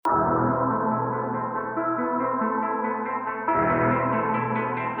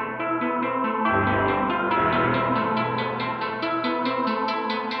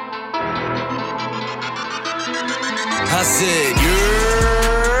I said,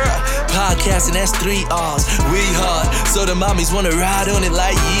 YERRR. Podcasting, that's 3 R's. We hard, so the mommies wanna ride on it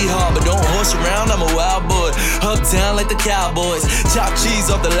like yeehaw. But don't horse around, I'm a wild boy. Uptown like the Cowboys. Chop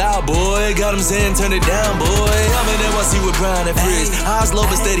cheese off the loud boy. Got him saying, turn it down, boy. I'm in NYC with Brian and Frizz. Eyes low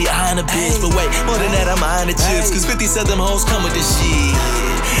but steady, eyeing a bitch. But wait, more than that, I'm eyeing the chips. Cause 50 said them hoes come with this shit.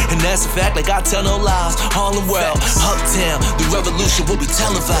 And that's a fact, like I tell no lies. Harlem World, Uptown, the revolution will be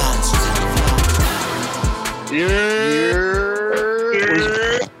televised. Yeah.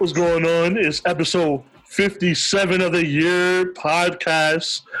 What's going on? It's episode 57 of the YERRR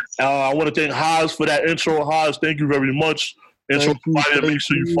podcast. I want to thank Haas for that intro. Haas, thank you very much. Intro provider, make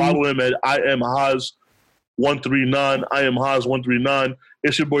sure you follow him at I am Haas139. I am Haas139.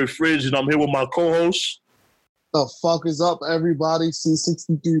 It's your boy Fridge, and I'm here with my co-host. The fuck is up, everybody?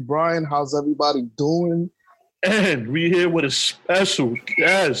 C63 Brian, how's everybody doing? And we here with a special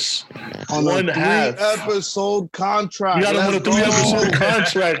guest on one a 3-episode contract. We got him on a 3-episode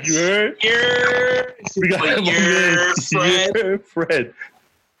contract, you heard? We got him YERRRfred.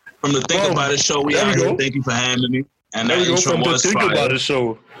 From the Think About It show, we out here. Thank you for having me. And that intro was fire. Think About It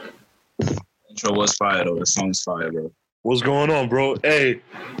show. Intro was fire, though. The song's fire, bro. What's going on, bro? Hey,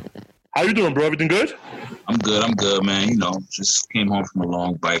 how you doing, bro? Everything good? I'm good, man. You know, just came home from a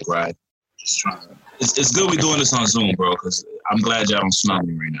long bike ride. Just trying to... It's good we doing this on Zoom, bro, because I'm glad y'all don't smell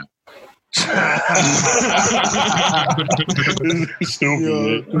me right now.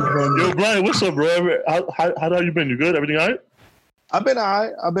 Stupid, Yo, Brian, what's up, bro? How you been? You good? Everything all right? I've been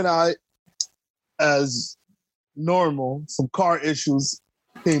all right. As normal, some car issues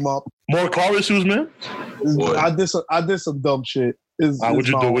came up. More car issues, man? I did some dumb shit. What'd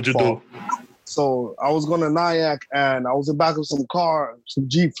you do? So I was going to Nyack, and I was in back of some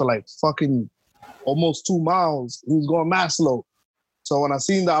Jeep for like fucking almost 2 miles. He was going mad slow. So when I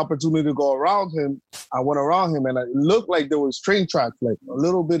seen the opportunity to go around him, I went around him, and it looked like there was train tracks like a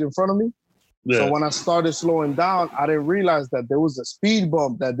little bit in front of me. Yeah. So when I started slowing down, I didn't realize that there was a speed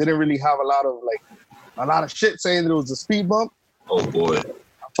bump that didn't really have a lot of shit saying that it was a speed bump. Oh boy.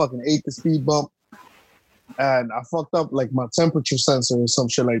 I fucking ate the speed bump, and I fucked up like my temperature sensor or some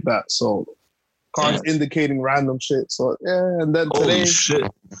shit like that. So car's indicating random shit. So yeah, and then today,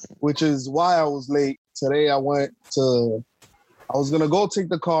 which is why I was late. Today I was gonna go take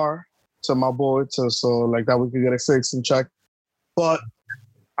the car to my boy so like that we could get it fixed and checked. But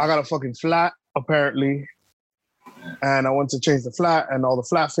I got a fucking flat apparently, and I went to change the flat, and all the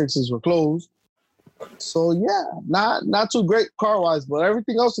flat fixes were closed. So yeah, not too great car wise, but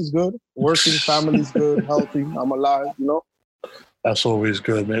everything else is good. Working, family's good, healthy. I'm alive, you know. That's always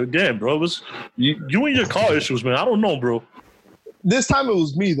good, man. Damn, bro. It was you and your car issues, man. I don't know, bro. This time it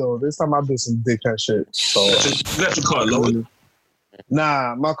was me, though. This time I did some dickhead shit. So you got your car lowered?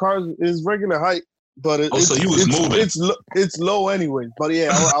 Nah, my car is regular height, but so you was moving. It's low anyway. But yeah,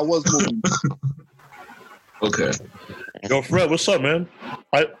 I was moving. Okay. Yo, Fred, what's up, man?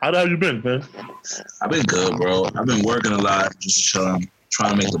 How have you been, man? I've been good, bro. I've been working a lot, just trying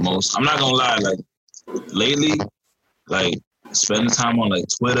to make the most. I'm not gonna lie, like lately, like spending time on like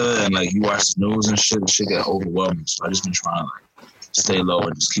Twitter and like you watch the news and shit get overwhelming. So I just been trying to like stay low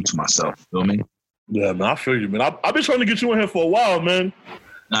and just keep to myself. Feel me? Yeah, man, I feel you, man. I've been trying to get you in here for a while, man.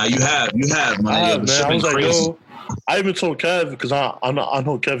 Nah, you have, man. Man. I was like, yo, I even told Kev, because I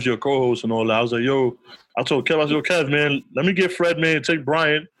know Kev's your co-host and all that. I was like, yo, I told Kev, man, let me get Fred, man, take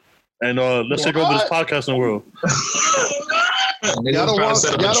Brian, and let's take over this podcasting world. Y'all don't want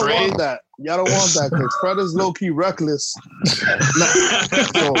that. Y'all don't want that because Fred is low-key reckless.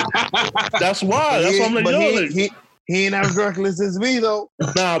 That's why. That's why I'm like, yo. He ain't as reckless as me, though.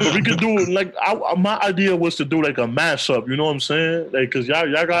 Nah, but we could do, like, my idea was to do, like, a mashup. You know what I'm saying? Like, because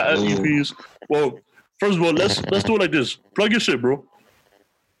y'all got EPs. Well, first of all, let's do it like this. Plug your shit, bro.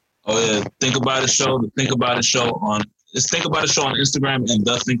 Oh, yeah. Think About It Show. The Think About It Show on... It's Think About It Show on Instagram and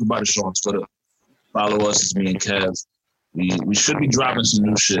The Think About It Show on Twitter. Follow us. It's me and Kev. We should be dropping some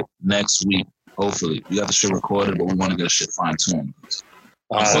new shit next week, hopefully. We got the shit recorded, but we want to get the shit fine-tuned.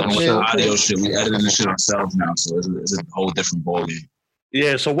 I'm fucking with the audio shit. We editing the shit ourselves now, so it's a whole different ballgame.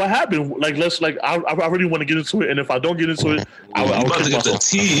 Yeah, so what happened? Like, I really want to get into it, and if I don't get into it, I'll about to get the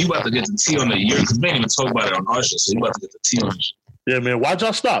tea. You about to get the tea on the year, because we ain't even talk about it on our shit, so you about to get the tea on the shit. Yeah, man. Why'd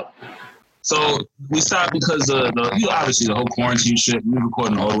y'all stop? So we stopped because obviously the whole quarantine shit. We were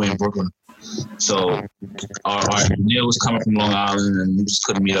recording all the way in Brooklyn. So our engineer was coming from Long Island, and we just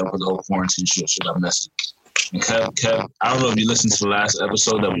couldn't meet up with the whole quarantine shit. Shit got messy. And Kev, I don't know if you listened to the last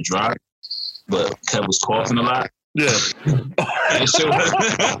episode that we dropped, but Kev was coughing a lot. Yeah. That shit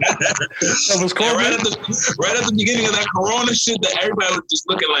was cool. Right at the beginning of that Corona shit, that everybody was just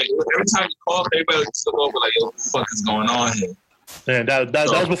looking like, every time you cough, everybody would just look over like, yo, what the fuck is going on here? Man, that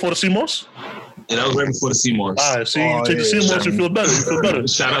was before the CMOS? Yeah, that was right before the CMOS. All right, see, you take the CMOS, you feel better.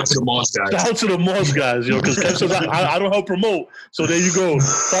 Shout out to the Moss guys. Shout out to the Moss guys, yo, because Kev says I don't help promote. So there you go.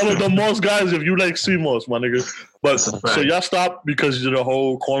 Follow the Moss guys if you like CMOS, my nigga. But so y'all stopped because of the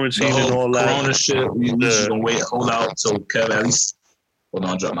whole quarantine and all that. Corona shit. We just gonna hold out till Kev at least. Hold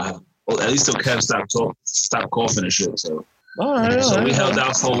on, drop my head. At least till Kev stop coughing and shit. So, we held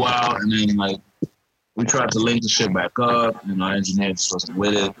out for a while, and then like we tried to link the shit back up, and our engineers wasn't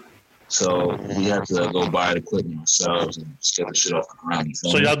with it. So we have to go buy the equipment ourselves and just get the shit off the ground.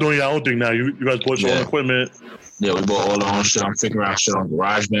 So y'all doing your own thing now? You guys bought your own equipment? Yeah, we bought all our own shit. I'm figuring out shit on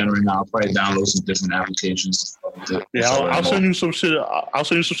GarageBand right now. I'll probably download some different applications. Yeah, I'll send you some shit. I'll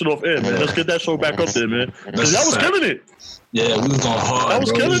send you some shit off air, man. Let's get that show back up there, man. Because y'all was killing it. Yeah, we was going hard. I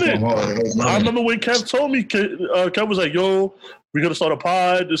was killing it. I remember when Kev told me, Kev was like, yo, we're going to start a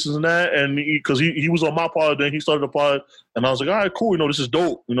pod, this and that. And because he was on my pod, then he started a pod. And I was like, all right, cool. This is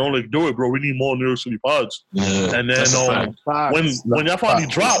dope. Like, do it, bro. We need more New York City pods. Yeah, and then when y'all finally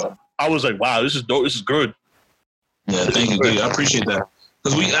dropped, I was like, wow, this is dope. This is good. Yeah, thank you. I appreciate that.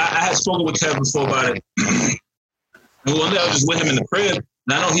 Because I had spoken with Kev before about it. And one day I was just with him in the crib.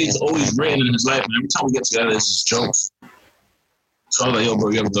 And I know he's always written in his life. And every time we get together, it's just jokes. So I was like, yo,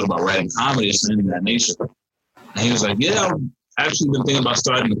 bro, you ever thought about writing comedy or something of that nature? And he was like, yeah, I've actually been thinking about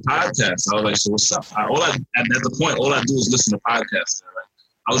starting a podcast. I was like, so what's up? At the point, all I do is listen to podcasts.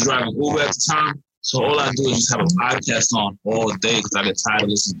 I was driving Uber at the time. So all I do is just have a podcast on all day because I get tired of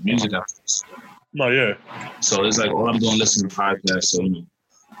listening to music after this. No, yeah. So it's like all I'm doing listening to podcasts. So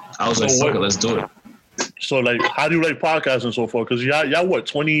I was like, fuck it, let's do it. So like, how do you like podcasting so far? Because y'all what,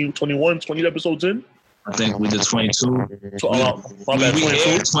 20 episodes in? I think we did 22. So we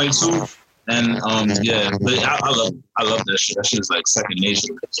aired 22. And but I love that shit. That shit is like second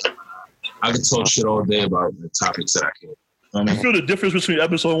nature. I can talk shit all day about the topics that I can. You feel the difference between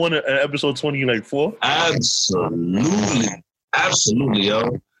episode 1 and episode 24? Absolutely,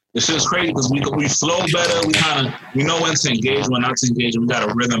 yo. This shit's crazy because we flow better. We know when to engage, when not to engage, and we got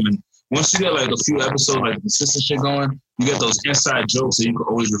a rhythm. And once you get like a few episodes, like consistent shit going, you get those inside jokes that you can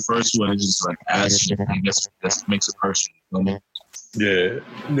always refer to, and it just like adds shit. I guess that makes it personal. You know? Yeah.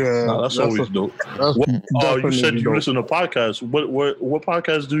 No, that's always dope. You said you listen to podcasts. What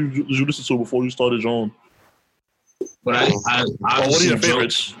podcasts did you listen to before you started your own? But what are your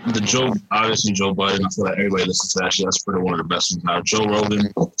favorites? Obviously Joe Budden. I feel like everybody listens to that shit. That's probably one of the best ones now. Joe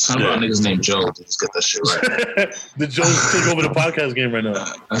Rogan. Some about niggas named Joe. Just get that shit right. The Joes take over the podcast game right now.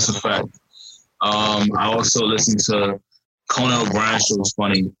 That's a fact. I also listened to Conan O'Brien's show. Was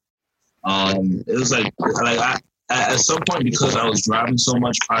funny. It was like at some point, because I was driving so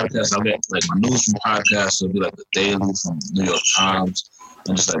much podcasts, I'll get like my news from podcasts. It'll be like the Daily from New York Times.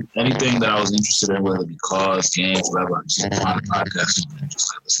 And just like anything that I was interested in, whether it be cars, games, whatever, I just find a podcast and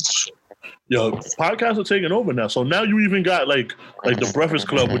just like listen to shit. Yo, podcasts are taking over now. So now you even got like the Breakfast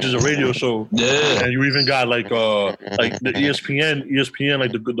Club, which is a radio show. Yeah. And you even got like the ESPN,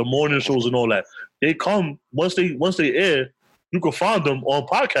 like the morning shows and all that. They come once they air, you can find them on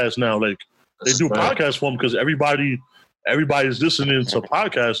podcasts now. Like they do podcasts for them because everybody's listening to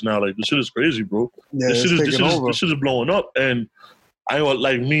podcasts now. Like this shit is crazy, bro. Yeah, this shit is blowing up. And I know,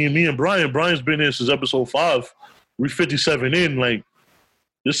 like me and Brian. Brian's been here since episode 5. We 57 in. Like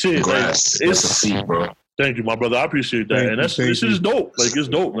this shit, like it's a feat, bro. Thank you, my brother. I appreciate that. This is dope. Like it's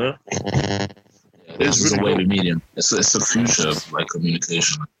dope, man. It's really a way to medium. It's the future of like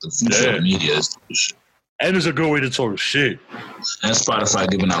communication. The future of media is the shit. And it's a good way to talk shit. And Spotify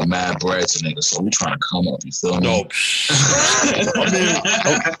giving out mad bread to niggas, so we trying to come up, you feel me? No.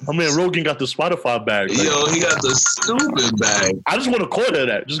 I mean, Rogan got the Spotify bag. Like, yo, he got the stupid bag. I just want a quarter of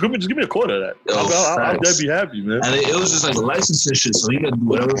that. Just give me a quarter of that. I'll be happy, man. And it was just like licensing shit, so he got to do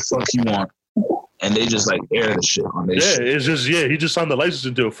whatever the fuck he want. And they just like air the shit on their shit. It's just, he just signed the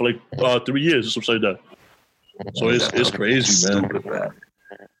licensing deal for like 3 years or something like that. So it's crazy, man. Bag.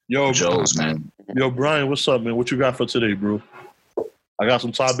 Yo, Joe's, man. Yo, Brian, what's up, man? What you got for today, bro? I got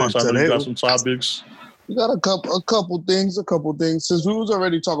some topics. I know you got some topics. We got a couple things. Since we was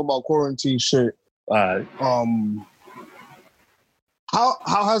already talking about quarantine shit. All right. How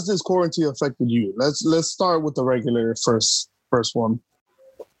has this quarantine affected you? Let's start with the regular first one.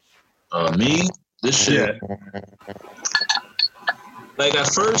 Me? This shit. Yeah. Like at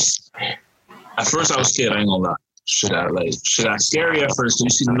first I was scared. I ain't gonna lie. Shit got scary at first. So you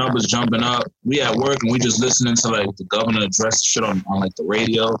see the numbers jumping up. We at work and we just listening to like the governor address shit on like the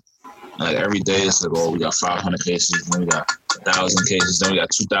radio. Like every day it's like, oh, we got 500 cases, then we got 1,000 cases, then we got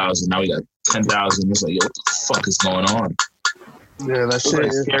 2,000, now we got 10,000. It's like, yo, what the fuck is going on? Yeah, that shit.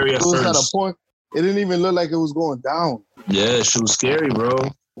 Like scary at it was first. At a point, it didn't even look like it was going down. Yeah, shit was scary, bro.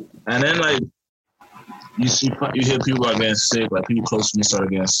 And then like you hear people are getting sick, like people close to me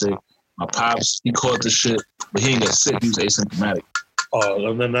started getting sick. My pops, he caught the shit, but he didn't get sick. He was asymptomatic. Oh,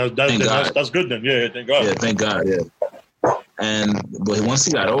 and then that's good then. Yeah, thank God. Yeah, thank God. Yeah. But once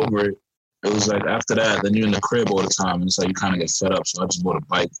he got over it, it was like after that, then you're in the crib all the time, and it's like you kind of get fed up. So I just bought a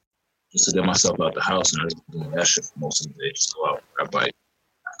bike just to get myself out the house, and I was doing that shit for most of the day. Just go out, ride a bike,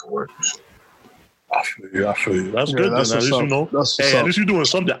 after work and shit. I feel you. That's good. That's then. At least you know. Hey, at least you're doing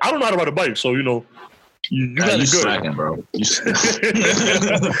something. I don't know how to ride a bike, so you know. You got it good. Slacking, bro. I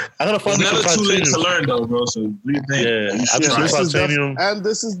gotta find it's never too late to learn, though, bro. So do you think? Yeah, and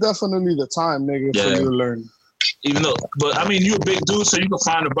this is definitely the time, nigga, for you to learn. Even though, but I mean, you're a big dude, so you can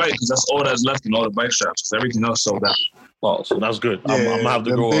find a bike because that's all that's left in all the bike shops. Because everything else sold out. Oh, so that's good. Yeah, I'm gonna have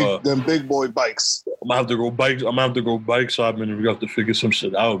to go. Them big boy bikes. I'm gonna have to go bike. I'm gonna have to go bike shopping. We got to figure some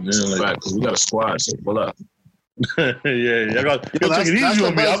shit out, man. Like, right, because we got a squad, so pull up. Yeah, I got. Take it easy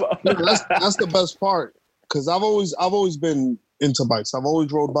on me. That's the best part. Because I've always been into bikes. I've always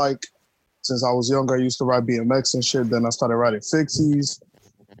rode bike since I was younger. I used to ride BMX and shit. Then I started riding fixies.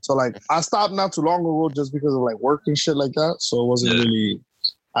 So like I stopped not too long ago just because of like work and shit like that. So it wasn't really,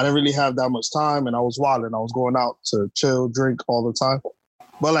 I didn't really have that much time, and I was wilding. I was going out to chill, drink all the time.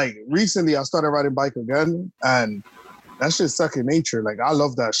 But like recently I started riding bike again, and that shit's second nature. Like I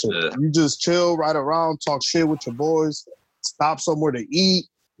love that shit. Yeah. You just chill, ride around, talk shit with your boys, stop somewhere to eat.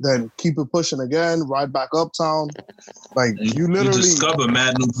 Then keep it pushing again, ride back uptown. Like you literally discover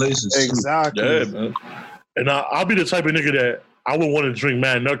mad new places. Exactly. Yeah, man. And I'll be the type of nigga that I would want to drink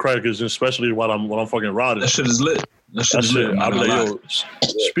mad nutcrackers, especially while I'm fucking riding. That shit is lit. That shit is lit. I'll be like, yo,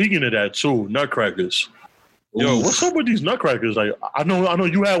 speaking of that too, nutcrackers. Oof. Yo, what's up with these nutcrackers? Like I know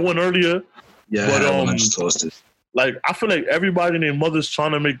you had one earlier. Yeah, but I just toasted. Like I feel like everybody and their mother's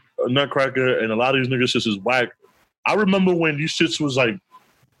trying to make a nutcracker, and a lot of these niggas shits is whack. I remember when these shits was like,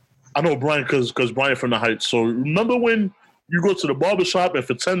 I know Brian because Brian from the Heights. So remember when you go to the barbershop and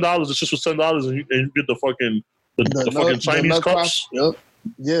for $10, it's just for $10 and you get the fucking fucking Chinese cups. Yep.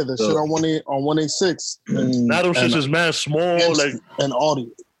 Yeah, the shit on 186. Now them shits is mad small, and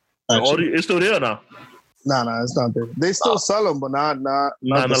Audi. Audi, it's still there now. Nah, it's not there. They still sell them, but not the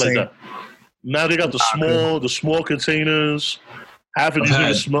same. Like that. Now they got the small containers. Half of these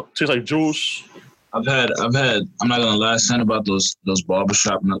niggas taste like juice. I'm not gonna lie, saying about those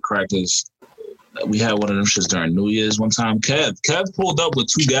barbershop nutcrackers. We had one of them shits during New Year's one time. Kev pulled up with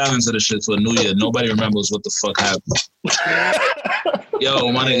 2 gallons of the shit for New Year. Nobody remembers what the fuck happened.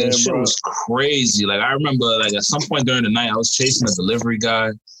 Yo, my nigga, shit was crazy. Like I remember, like at some point during the night, I was chasing a delivery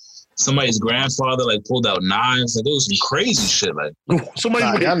guy. Somebody's grandfather like pulled out knives. Like it was some crazy shit. Like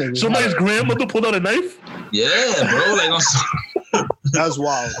somebody's grandmother pulled out a knife. Yeah, bro. Like that's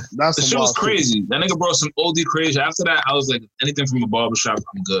wild. The shit was crazy. That nigga brought some OD crazy. After that, I was like, anything from a barbershop,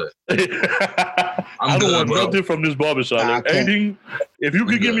 I'm good. I don't want nothing from this barbershop. Like, anything, if you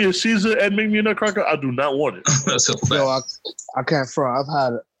could give me a Caesar and make me a nutcracker, I do not want it. That's a fact. Yo, I can't front.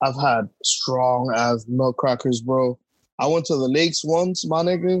 I've had strong ass nutcrackers, bro. I went to the lakes once, my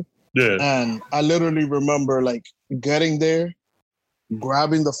nigga. Yeah. And I literally remember like getting there,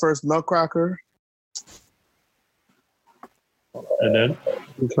 grabbing the first nutcracker. And then?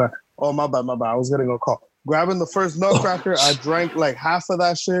 Oh, my bad. I was getting a call. Grabbing the first nutcracker, I drank like half of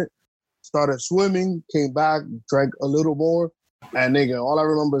that shit, started swimming, came back, drank a little more. And nigga, all I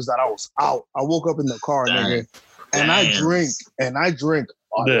remember is that I was out. I woke up in the car, nigga. And I drink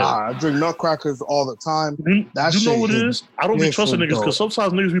a lot. I drink nutcrackers all the time. You know what it is? I don't be trusting niggas because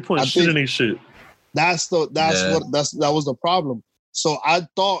sometimes niggas be putting shit in their shit. That was the problem. So I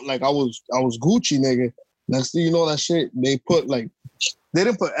thought like I was Gucci, nigga. Next thing you know, that shit they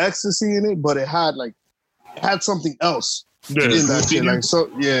didn't put ecstasy in it, but it had something else in that shit. Like so,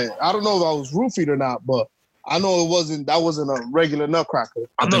 yeah. I don't know if I was roofied or not, but I know that wasn't a regular nutcracker.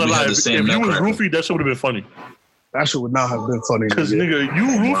 I'm not gonna lie. If you was roofied, that shit would have been funny. That shit would not have been funny. Because nigga, you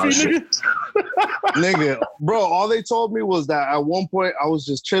roofie, nigga? Nigga, bro, all they told me was that at one point I was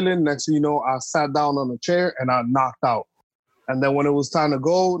just chilling. Next thing you know, I sat down on a chair and I knocked out. And then when it was time to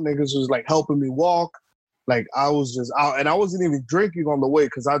go, niggas was like helping me walk. Like I was just out. And I wasn't even drinking on the way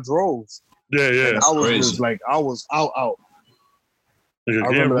because I drove. Yeah. And I was just like, I was out. Nigga, I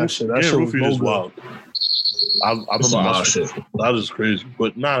remember that shit. That shit was no wild. I remember that shit. That is crazy.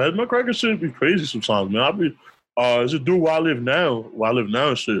 But nah, that nutcracker shit be crazy sometimes, man. It's a dude where I live now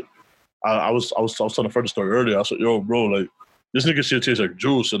and shit. I was telling a friend the story earlier. I said, yo, bro, like, this nigga shit tastes like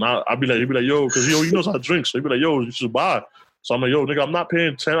juice. And I'd be like, he'd be like, yo, because he knows how to drink. So he'd be like, yo, you should buy. So I'm like, yo, nigga, I'm not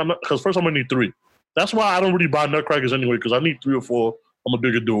paying 10. Because first I'm going to need 3. That's why I don't really buy nutcrackers anyway, because I need 3 or 4. I'm a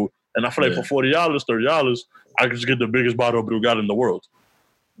bigger dude. And I feel like for $40, $30, I can just get the biggest bottle of Brugatti in the world.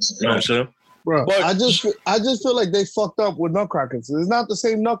 You know what I'm saying? Bro, but I just feel like they fucked up with nutcrackers. It's not the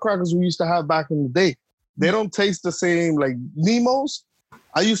same nutcrackers we used to have back in the day. They don't taste the same, like Nemo's.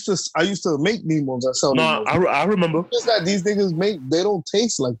 I used to make Nemo's. I sell Nemo's. I remember. Just that these niggas they don't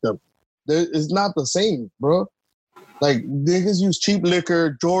taste like them. It's not the same, bro. Like niggas use cheap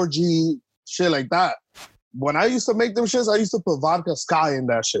liquor, Georgie, shit like that. When I used to make them shits, I used to put vodka Sky in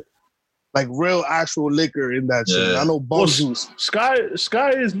that shit. Like real actual liquor in that shit. I know bum juice. Sky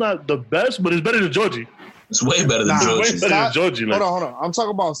is not the best, but it's better than Georgie. It's way better than Georgie. Way better than Georgie. Like. Hold on. I'm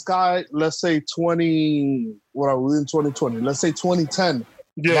talking about Sky, let's say 2020. Let's say 2010.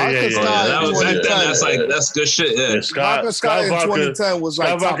 Yeah. That's good shit. Yeah. Sky in 2010 was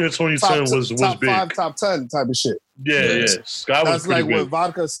like vodka in 2010 was top big. 5, top 10 type of shit. Yeah. Sky was like big. With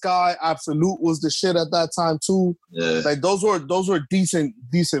vodka Sky, Absolute was the shit at that time too. Yeah. Like those were decent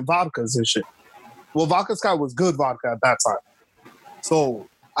vodkas and shit. Well, vodka Sky was good vodka at that time. So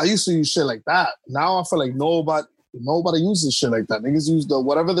I used to use shit like that. Now I feel like nobody uses shit like that. Niggas use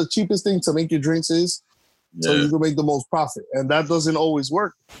whatever the cheapest thing to make your drinks is. So you can make the most profit. And that doesn't always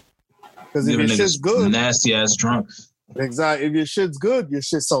work. Because if your shit's good... Nasty ass drunk. Exactly. If your shit's good, your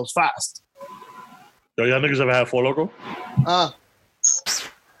shit sells fast. Yo, y'all niggas ever had Four Loko?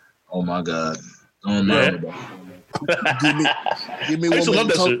 Oh my God. Don't know. Give me 1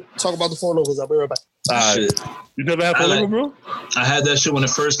 minute. Talk about the Four Lokos. I'll be right back. Shit. You never had Four Loko, bro? I had that shit when it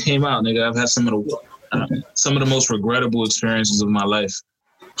first came out, nigga. I've had some of the most regrettable experiences of my life.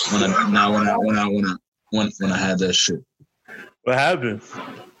 When I had that shit. What happened?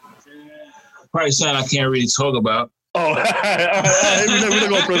 Probably something I can't really talk about. Oh, all right. We're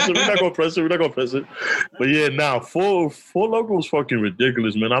not gonna press it. But yeah, Four Loko was fucking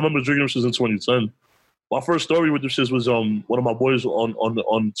ridiculous, man. I remember drinking them shits in 2010. My first story with them shits was one of my boys on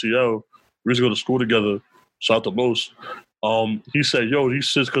TL. We used to go to school together. Shout out to Los. He said, yo, these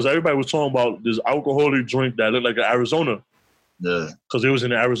shits, because everybody was talking about this alcoholic drink that looked like an Arizona. Yeah. Because it was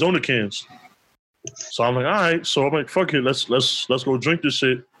in the Arizona cans. So I'm like, all right. So I'm like, fuck it, let's go drink this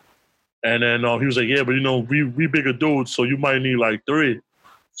shit. And then he was like, yeah, but we bigger dudes, so you might need like 3.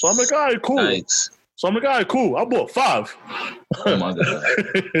 So I'm like, all right, cool. Nice. So I'm like, all right, cool. I bought 5. Oh my God.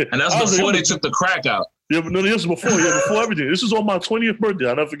 And that's before they took the crack out. Yeah, but no, this was before everything. This is on my 20th birthday.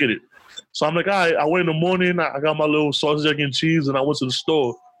 I'll never forget it. So I'm like, all right, I went in the morning, I got my little sausage, egg, and cheese, and I went to the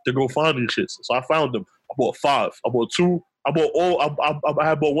store to go find these shits. So I found them. I bought 5. I bought 2. I bought I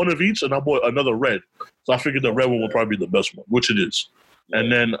had bought 1 of each, and I bought another red. So I figured the red one would probably be the best one, which it is. And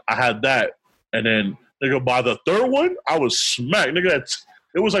then I had that, and then nigga, by the 3rd one, I was smacked. Nigga,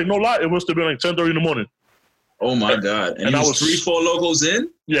 it was like no lie, it must have been like 10:30 in the morning. Oh my God! And I was 3 Four Lokos in.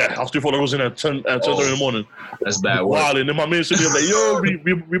 Yeah, I was 3 Four Lokos in at 10:30 in the morning. That's bad work. Wild, and then my man said, like, yo, we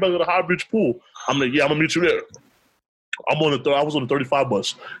about to go to High Bridge Pool. I'm like, yeah, I'm gonna meet you there. I was on the 35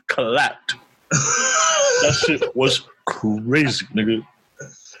 bus, collapsed. That shit was crazy, nigga.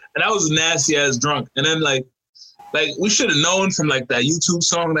 And I was nasty ass drunk. And then like we should have known from like that YouTube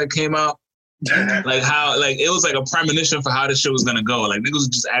song that came out, like how like it was like a premonition for how this shit was gonna go. Like niggas was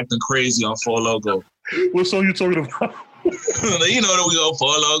just acting crazy on Four Loko. What song you talking about? You know that we go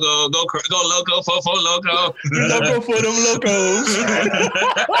Four Loko, go Loco for Four Loko. Loco for them locos.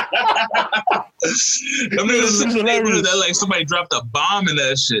 Them niggas that like somebody dropped a bomb in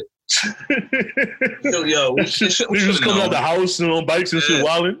that shit. Yo, we just coming out the house and on bikes and shit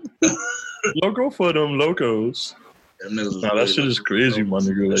wilding. Loco for them locos. That shit is crazy, my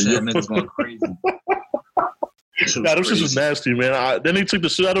nigga. Like, niggas going crazy. Them shit was nasty, man. Then they took the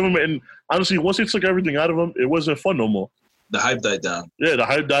shit out of him, and honestly, once they took everything out of him, it wasn't fun no more. The hype died down. Yeah, the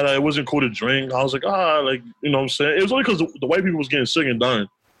hype died down. It wasn't cool to drink. I was like, like, you know what I'm saying? It was only because the white people was getting sick and dying.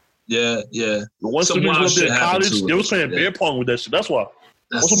 Yeah. But once the niggas went to college, they was playing beer pong with that shit. That's why.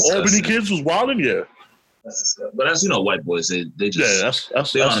 Once some Albany kids was wilding, yeah. But that's, white boys, they just,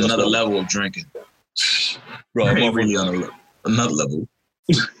 they're on another level of drinking. Bro, I'm really on another level.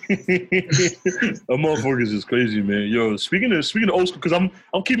 The motherfuckers is crazy, man. Yo, speaking of old school, because I'm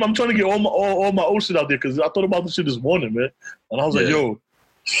trying to get all my old shit out there, because I thought about this shit this morning, man, and I was like, yo,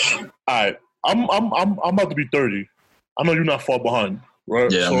 all right, I'm about to be 30. I know you're not far behind, right?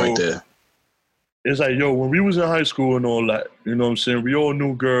 Yeah, I'm right there. It's like, yo, when we was in high school and all that, you know what I'm saying? We all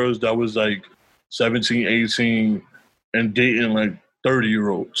knew girls that was like 17, 18, and dating like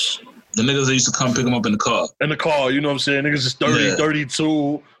 30-year-olds. The niggas that used to come pick them up in the car. In the car, you know what I'm saying? Niggas is 30,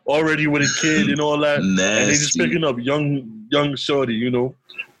 32, already with a kid and all that. Nasty. And they just picking up young shorty, you know?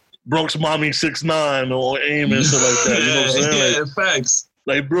 Bronx Mommy 6'9" or AIM and stuff like that. You know what I'm saying? Yeah, facts.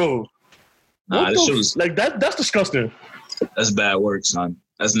 Like, bro. This shit was... Like, that's disgusting. That's bad work, son.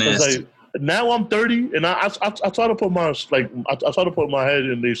 That's nasty. Like, now I'm 30, and I try to put my, like, I try to put my head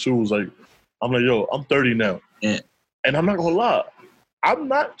in their shoes. Like, I'm like, yo, I'm 30 now. Yeah. And I'm not gonna lie. I'm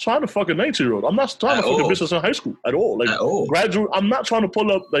not trying to fuck a 19-year-old. I'm not trying to fuck a bitch that's in high school at all. Like, graduate, I'm not trying to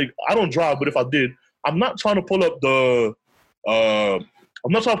pull up, like, I don't drive, but if I did, I'm not trying to pull up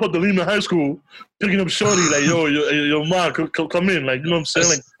I'm not trying to put the Lehman High School, picking up shorty, like, yo, mom, come in. Like, you know what I'm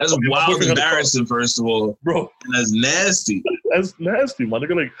saying? That's wild embarrassing, first of all. Bro. And that's nasty. That's nasty, my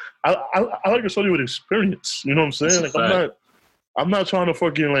nigga. Like, I like a shorty with experience. You know what I'm saying? Like, I'm not trying to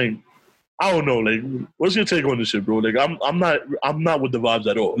fucking, like, I don't know, like, what's your take on this shit, bro? Like, I'm not with the vibes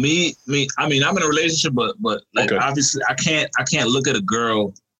at all. Me. I mean, I'm in a relationship, but like, obviously, I can't look at a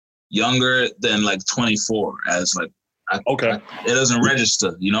girl younger than like 24 as like, it doesn't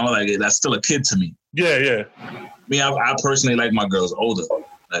register, you know, like that's still a kid to me. Yeah. I personally like my girls older.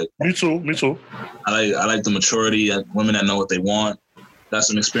 Like, me too. I like the maturity, women that know what they want. Got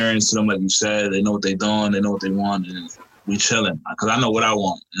some experience to them, like you said. They know what they doing, they know what they want, and we chilling. Because I know what I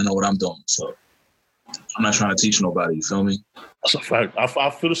want, and I know what I'm doing. So I'm not trying to teach nobody. You feel me? That's a fact. I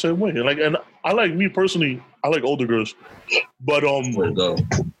feel the same way. Like, and I like, me personally, I like older girls, but Way to go.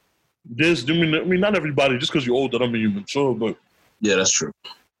 I mean, not everybody. Just because you're older, I mean you're mature, but yeah, that's true.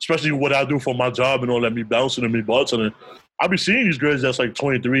 Especially what I do for my job and all that, me bouncing and me bartending. I be seeing these girls that's like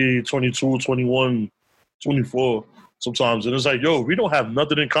 23, 22, 21, 24 sometimes, and it's like, yo, we don't have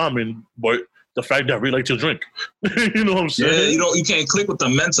nothing in common, but the fact that we like to drink. You know what I'm saying? Yeah, you can't click with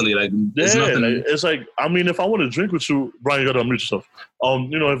them mentally. Like, it's like, I mean, if I want to drink with you, Brian, you gotta unmute yourself.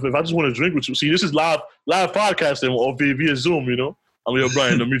 You know, if I just want to drink with you, see, this is live podcasting or via Zoom, you know? I'm like, yo,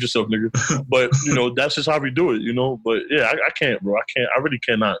 Brian, unmute yourself, nigga. But, you know, that's just how we do it, you know? But, yeah, I can't, bro. I really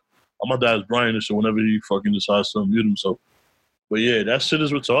cannot. I'm about to ask Brian this shit whenever he fucking decides to unmute himself. But, yeah, that shit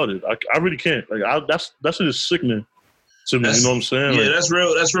is retarded. I really can't. Like, that shit is sickening to me, you know what I'm saying? Yeah, like, that's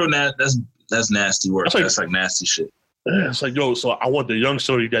real. That's nasty work. That's like nasty shit. Yeah, it's like, yo, so I want the young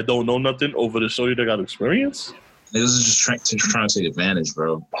shorty that don't know nothing over the shorty that got experience? Niggas is just trying to take advantage,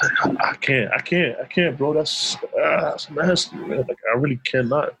 bro. I can't, bro. That's nasty, man. Like, I really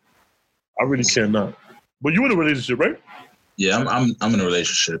cannot. But you in a relationship, right? Yeah, I'm in a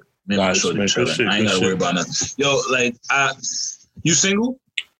relationship. Me and my shorty chilling. I ain't gotta worry about nothing. Yo, like, you single?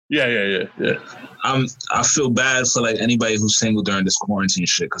 Yeah. I feel bad for like anybody who's single during this quarantine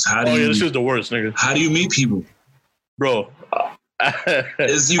shit. Cause this is the worst, nigga. How do you meet people, bro?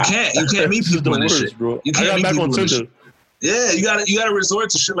 You can't meet people in this shit, bro. You can't meet people on Tinder. Yeah, you gotta resort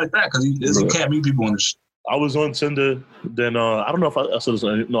to shit like that because you can't meet people on this shit. I was on Tinder, then I don't know if I said this.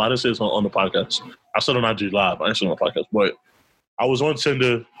 No, I didn't say this on the podcast. I said it on IG Live. I didn't say it on the podcast, but I was on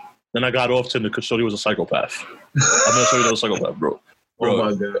Tinder, then I got off Tinder because Shorty was a psychopath. I'm gonna show you that was a psychopath, bro. Oh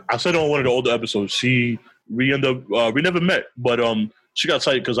my God. I said on one of the older episodes, we ended up, we never met, but she got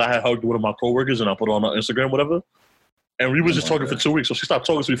tight because I had hugged one of my coworkers and I put her on our Instagram, whatever. And we was just talking for 2 weeks. So she stopped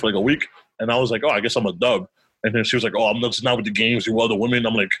talking to me for like a week. And I was like, oh, I guess I'm a dub. And then she was like, oh, I'm not with the games. You other women.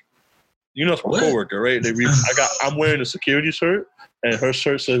 I'm like, you know, it's my coworker, right? I'm wearing a security shirt and her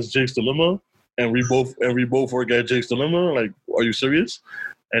shirt says Jake's Dilemma. And we both work at Jake's Dilemma. Like, are you serious?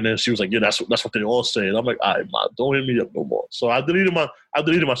 And then she was like, yeah, that's what they all say. And I'm like, all right, ma, don't hit me up no more. So I deleted my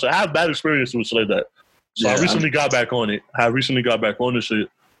shit. I have bad experiences with shit like that. So I recently got back on it. I recently got back on this shit.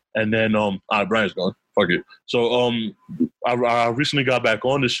 And then, all right, Brian's gone. Fuck it. So I recently got back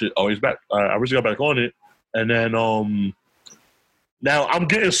on this shit. Oh, he's back. I recently got back on it. And then now I'm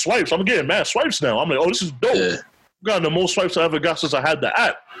getting swipes. I'm getting mad swipes now. I'm like, oh, this is dope. Yeah. I've gotten the most swipes I ever got since I had the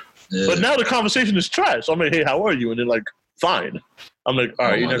app. Yeah. But now the conversation is trash. So I'm like, hey, how are you? And they're like, fine. I'm like, all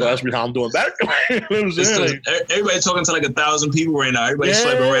right, you're not going to ask me how I'm doing back? You know what I'm saying? Like, everybody talking to like 1,000 people right now. Everybody's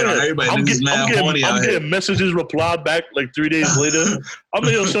swiping right now. Everybody is mad horny out here. I'm getting messages replied back like 3 days later. I'm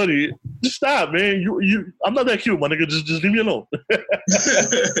like, yo, shorty, just stop, man. You, I'm not that cute, my nigga. Just leave me alone.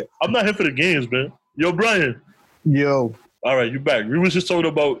 I'm not here for the games, man. Yo, Brian. Yo. All right, you back. We was just talking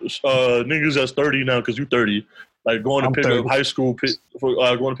about niggas that's 30 now because you 30. Like going to pick up high school chicks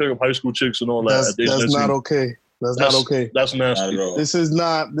and all that. That's not okay. That's not okay. That's nasty. This is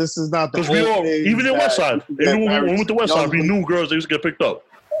not the because we all, even in West Side, even when we went to West Side, we knew girls that used to get picked up.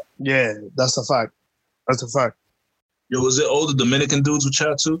 Yeah, that's a fact. That's a fact. Yo, was it older Dominican dudes with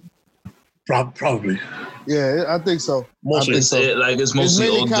chat too? Probably. Yeah, I think so. Mostly. It's mostly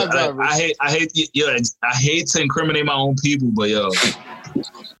older. I hate to incriminate my own people, but yo,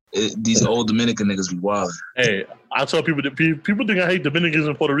 these old Dominican niggas be wild. Hey, I tell people that people think I hate Dominicans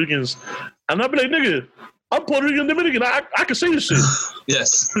and Puerto Ricans, and I be like, nigga, I'm Puerto Rican Dominican. I can say this shit.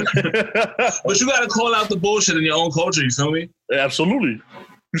 Yes. But you gotta call out the bullshit in your own culture, you feel me? Yeah, absolutely.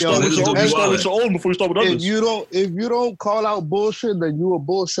 You start with your own before you start with others. If you don't call out bullshit, then you a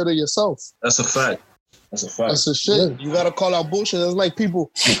bullshitter yourself. That's a fact. That's the shit. Yeah. You gotta call out bullshit. It's like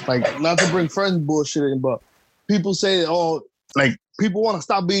people, like, not to bring friends bullshitting, but people say, oh, like, people want to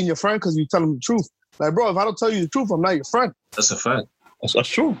stop being your friend because you tell them the truth. Like, bro, if I don't tell you the truth, I'm not your friend. That's a fact. That's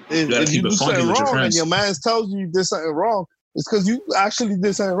true. If you do something wrong and your man tells you you did something wrong, it's because you actually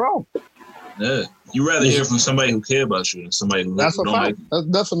did something wrong. Yeah. You rather hear from somebody who care about you than somebody who don't like you. That's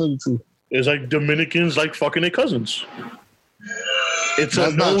definitely true. It's like Dominicans like fucking their cousins. It's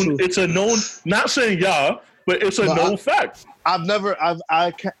a known, not saying but it's a known fact. I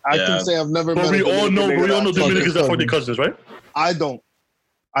can say I've never met. But we all know Dominicans that fuck their cousins, right? I don't.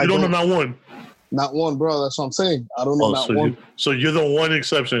 You don't know not one? Not one, bro. That's what I'm saying. I don't know one. So you're the one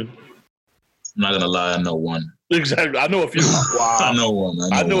exception. I'm not gonna lie, I know one. Exactly. I know a few. Wow. I know one.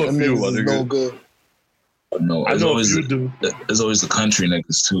 I know a few. No good. No, I know a few do. There's always the country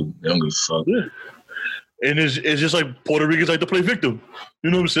niggas too. They don't give a fuck. Yeah. And it's just like Puerto Ricans like to play victim.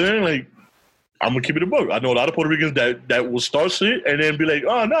 You know what I'm saying? Like, I'm gonna keep it a buck. I know a lot of Puerto Ricans that will start shit and then be like,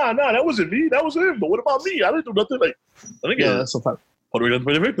 oh, nah, that wasn't me. That was him. But what about me? I didn't do nothing. Like, that's a fact. Puerto Ricans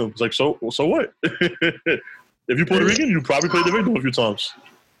play the victim. It's like, so what? If you're Puerto Rican, you probably play the victim a few times.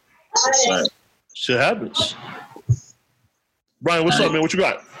 Right. Shit happens. Brian, what's up, man? What you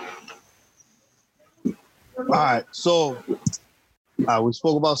got? All right, so we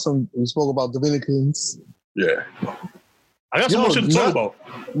spoke about Dominicans. Yeah, I got some more shit to talk about.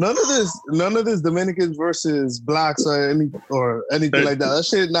 None of this Dominicans versus blacks or anything like that. That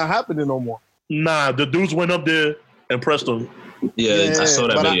shit not happening no more. Nah, the dudes went up there and pressed them. Yeah, I saw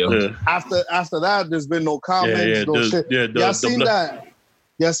that video. After that, there's been no comments, no shit. Y'all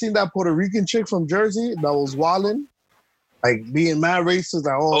seen that Puerto Rican chick from Jersey that was wilding? Like being mad racist.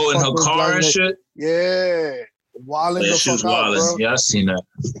 Like, in her car and shit? Yeah. Wilding the fuck out, bro. Yeah, I seen that.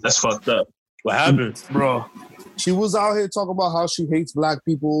 That's fucked up. What happened? Bro, she was out here talking about how she hates black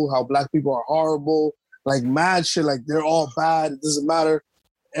people, how black people are horrible, like mad shit, like they're all bad. It doesn't matter.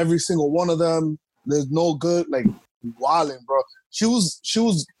 Every single one of them, there's no good, like wilding, bro. She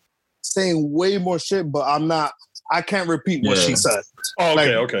was saying way more shit, but I can't repeat what she said. Oh,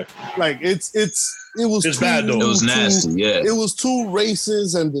 okay. Like it was bad though. It was nasty, yeah. It was too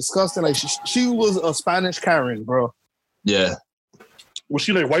racist and disgusting. Like she was a Spanish Karen, bro. Yeah. Was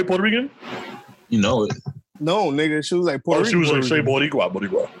she like white Puerto Rican? You know it. No, nigga. She was like Puerto Rican. She was like say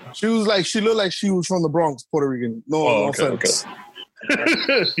Boricua. She was like, she looked like she was from the Bronx, Puerto Rican. No offense.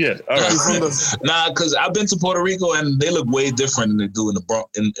 Okay. Yeah, all right. Nah, because I've been to Puerto Rico and they look way different than they do in the Bronx,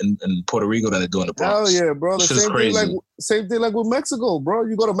 in Puerto Rico than they do in the Bronx. Hell yeah, bro. The same thing like with Mexico, bro.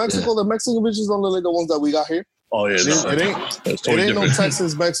 You go to Mexico, the Mexican bitches don't look like the ones that we got here. Oh yeah, it ain't no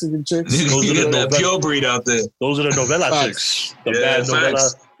Texas Mexican chicks. You get that pure breed out there. Those are the novela chicks, the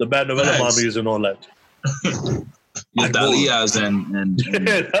bad novela mommies and all that. Your Dalias and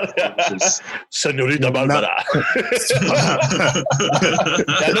Señorita Barbara.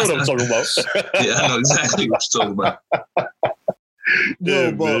 I know what I'm talking about. Yeah, I know exactly what you're talking about.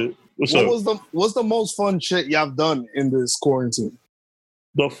 Yo, but what's the most fun shit y'all done in this quarantine?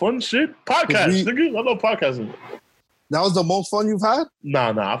 The fun shit? Podcast, nigga. I love podcasting. That was the most fun you've had?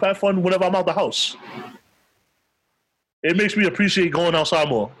 Nah. I've had fun whenever I'm out the house. It makes me appreciate going outside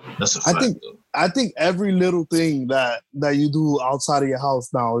more. That's a fact, I think every little thing that you do outside of your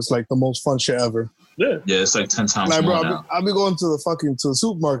house now is like the most fun shit ever. Yeah, it's like 10 times like, more bro, now. I'll be going to the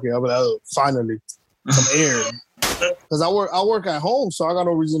supermarket. I'll be like, oh, finally, some air. Because I work at home, so I got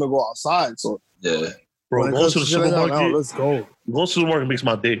no reason to go outside. So yeah, bro, going to the supermarket. Let's go. Going to the supermarket makes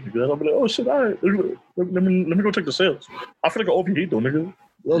my day. Because I'll be like, oh shit, all right, let me go check the sales. I feel like an overheat though, nigga.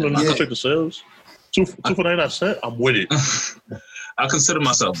 Let me go check the sales. Two for 99 cents. I'm with it. I consider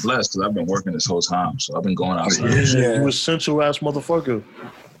myself blessed because I've been working this whole time, so I've been going out here. Yeah. You essential ass motherfucker.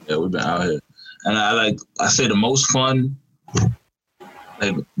 Yeah, we've been out here, and I say the most fun.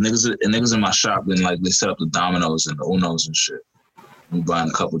 Like niggas in my shop, then like they set up the dominoes and the Unos and shit. We buying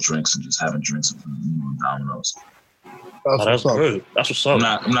a couple drinks and just having drinks and dominoes. That's good. That's what's up.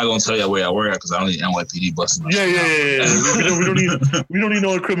 I'm not gonna tell you where I work because I don't need NYPD busting. Yeah. we don't need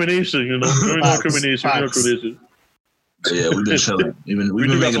no incrimination. You know, we don't need no incrimination. Yeah, we've been chilling. We've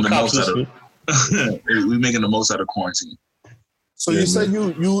been making the most out of. We're making the most out of quarantine. So you said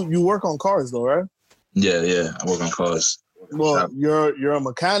you work on cars though, right? Yeah, I work on cars. Well, you're a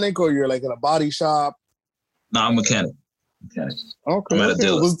mechanic or you're like in a body shop? No, I'm a mechanic. mechanic. Okay. I'm at a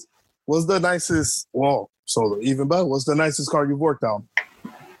dealer. What's the nicest? Well, so even better. What's the nicest car you've worked on?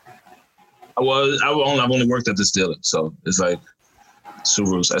 Well, I've only worked at this dealer, so it's like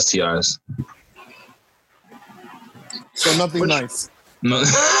Subarus, STIs. So nothing nice. No.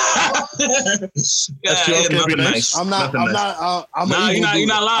 Nothing nice. I'm not. You're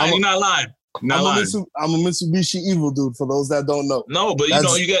not lying. I'm a Mitsubishi evil dude. For those that don't know. No, but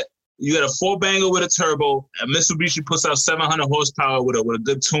you get a 4-banger with a turbo. And Mitsubishi puts out 700 horsepower with a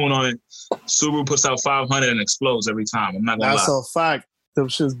good tune on it. Subaru puts out 500 and explodes every time. I'm not gonna lie. That's a fact. Them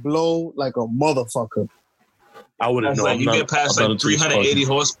shits blow like a motherfucker. I wouldn't know. Like, you get past like 380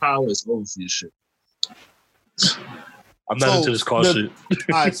 horsepower, it's over for your shit. I'm not into this car shit. All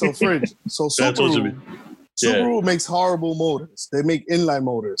right, so Fridge. So Subaru makes horrible motors. They make inline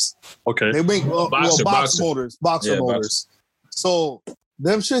motors. Okay. They make boxer motors. So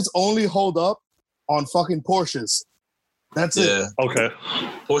them shits only hold up on fucking Porsches. That's it. Okay.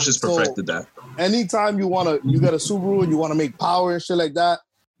 Porsche's perfected that. Anytime you get a Subaru and you want to make power and shit like that,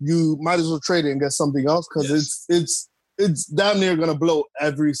 you might as well trade it and get something else because it's damn near gonna blow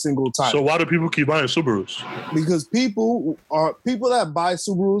every single time. So why do people keep buying Subarus? Because people that buy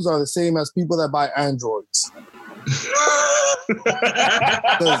Subarus are the same as people that buy Androids.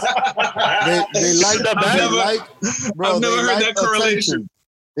 they like bro. I've never heard that correlation.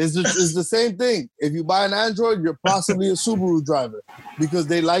 It's the same thing. If you buy an Android, you're possibly a Subaru driver because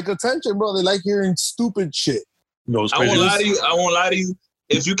they like attention, bro. They like hearing stupid shit. No, I won't lie to you.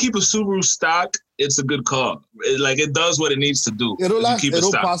 If you keep a Subaru stock, it's a good car. It does what it needs to do. It'll last.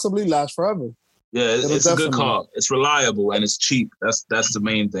 It'll possibly last forever. Yeah, it's a good car. It's reliable and it's cheap. That's the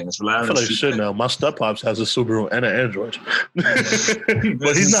main thing. It's reliable. I feel like shit now. My step-pops has a Subaru and an Android.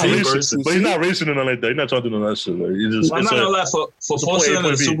 But he's not racing. But he's not racing in like that. He's not talking about that shit. Like, I'm not gonna lie. For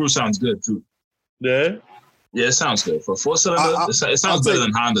 4-cylinder, the Subaru sounds good too. Yeah? Yeah, it sounds good. For 4-cylinder, it sounds better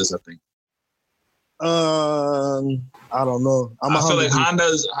than Hondas, I think. I don't know. I feel like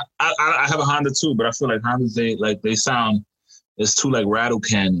Hondas. I have a Honda too, but I feel like Hondas they sound. It's too like rattle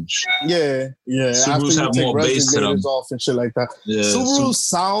cannons. Yeah. Subarus have more bass to them. Off and shit like that. Yeah, Subarus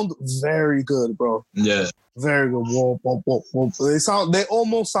sound very good, bro. Yeah, very good. Whoa, whoa, whoa, whoa. They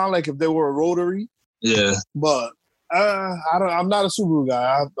almost sound like if they were a rotary. Yeah, but I'm not a Subaru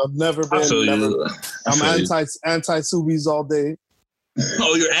guy. I've never been. I'm anti-Subis all day.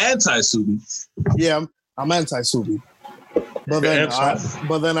 Oh, you're anti-Subi? Yeah, I'm anti-Subi. But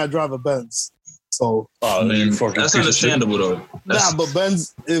then I drive a Benz. So that's understandable though. But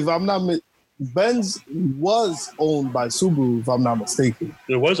Benz, Benz was owned by Subaru, if I'm not mistaken.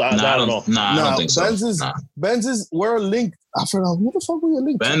 It was? I don't know. I don't think so. Benz we're linked. I forgot who the fuck we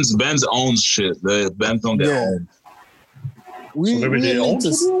linked. Benz owns shit. Benz don't get owned. Maybe they own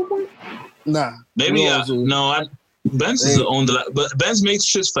Subaru? Nah. Maybe Benz is owned a lot, but Benz makes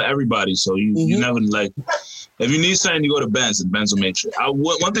shits for everybody. So you never like. If you need something, you go to Benz, and Benz will make shit.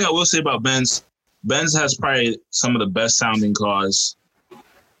 One thing I will say about Benz has probably some of the best sounding cars,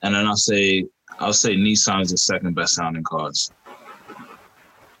 and then I'll say Nissan is the second best sounding cars.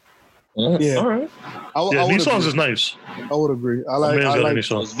 Yeah, all right. Nissan's is nice. I would agree. I like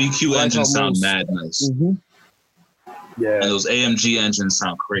those VQ engines sound mad nice. Mm-hmm. Yeah, and those AMG engines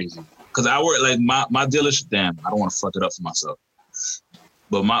sound crazy. Cause I work like my dealership. Damn, I don't want to fuck it up for myself.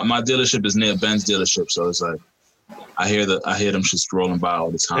 But my dealership is near Benz dealership, so it's like I hear them shits rolling by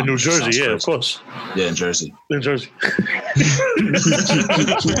all the time. In New Jersey, yeah, of course. Yeah, in Jersey. In Jersey.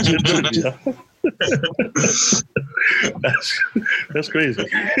 That's crazy.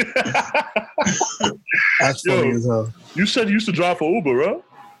 That's funny as hell. You said you used to drive for Uber, right?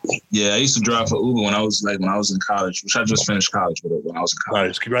 Yeah, I used to drive for Uber when I was in college, which I just finished college with it when I was in college.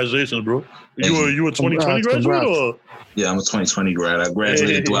 Nice, congratulations, bro. You a 2020 graduate or? Yeah, I'm a 2020 grad. I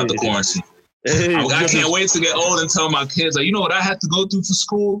graduated throughout the quarantine. I can't wait to get old and tell my kids, like, you know what I had to go through for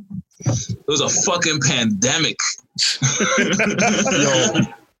school? It was a fucking pandemic. Yo,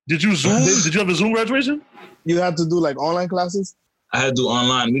 did you Zoom? Did you have a Zoom graduation? You had to do like online classes? I had to do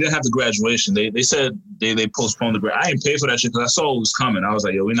online. We didn't have the graduation. They said they postponed the grad. I didn't pay for that shit because I saw it was coming. I was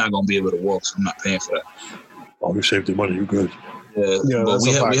like, yo, we're not gonna be able to walk, so I'm not paying for that. Oh, you saved the money. You good? Yeah, but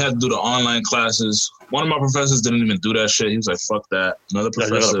we had to do the online classes. One of my professors didn't even do that shit. He was like, fuck that. Another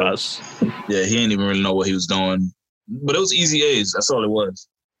professor, he didn't even really know what he was doing. But it was easy A's. That's all it was.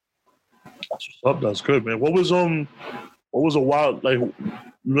 That's good, man. What was a wild, like,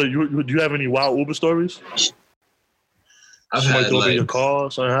 do you have any wild Uber stories? I've somebody had throw like in your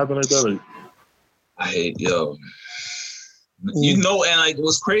car, something happened like that? You know, and like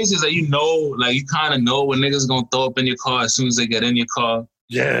what's crazy is that you kind of know when niggas gonna throw up in your car as soon as they get in your car.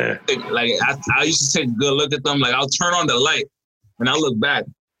 Yeah. Like I used to take a good look at them. Like I'll turn on the light and I'll look back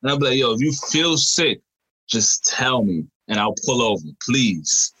and I'll be like, yo, if you feel sick, just tell me and I'll pull over,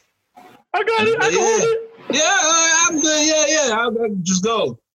 please. I got it. I can hold it. Yeah, I'm good. Yeah. I'll just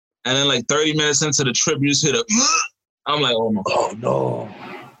go. And then like 30 minutes into the trip, you just hit a. I'm like, oh my God. Oh no.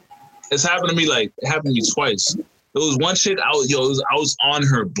 It's happened to me twice. There was one chick I was on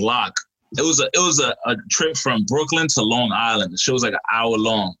her block. It was a trip from Brooklyn to Long Island. The show was like an hour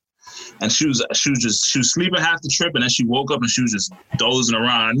long. And she was sleeping half the trip and then she woke up and she was just dozing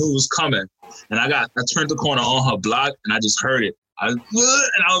around. I knew it was coming. And I turned the corner on her block and I just heard it. And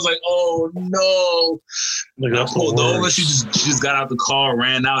I was like, oh no. And I pulled over. She just got out the car,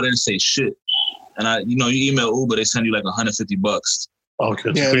 ran out, and didn't say shit. And you email Uber, they send you like $150.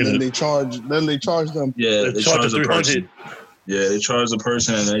 Okay. Yeah, and then they charge them. Yeah, they charge the 300. person. Yeah, they charge the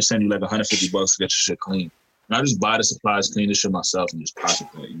person and they send you like $150 to get your shit clean. And I just buy the supplies, clean the shit myself, and just pocket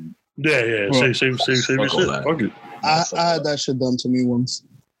it. Yeah. Well, save your shit. Fuck it. I had that shit done to me once.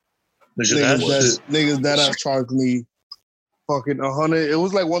 Niggas that have charged me fucking 100. It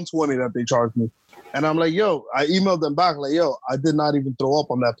was like 120 that they charged me. And I'm like, yo, I emailed them back like, yo, I did not even throw up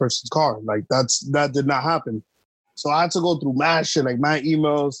on that person's car. Like that did not happen. So I had to go through mad shit, like my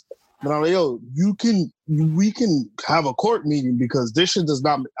emails. But I'm like, yo, we can have a court meeting because this shit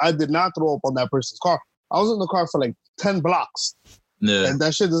I did not throw up on that person's car. I was in the car for like 10 blocks. Yeah. And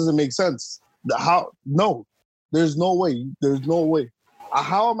that shit doesn't make sense. No, there's no way.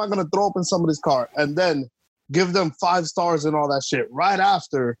 How am I going to throw up in somebody's car and then give them 5 stars and all that shit right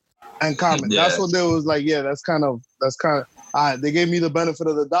after and comment? Yeah. That's what they was like, yeah, that's kind of, they gave me the benefit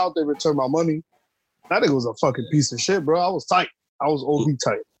of the doubt. They returned my money. That nigga was a fucking piece of shit, bro. I was tight. I was OD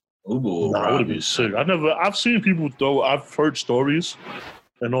tight. Ooh, I would be sick. I've seen people I've heard stories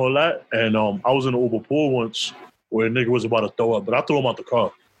and all that. And I was in an Uber pool once where a nigga was about to throw up, but I threw him out the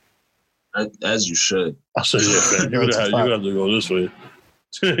car. As you should. I said, yeah, man, you're gonna have to go this way.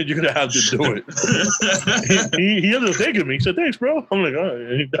 You're gonna have to do it. he ended up thanking me. He said, thanks, bro. I'm like, all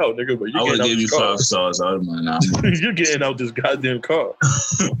right, no, nigga, but I would have given you 5 stars. I would mind. You're getting out this goddamn car.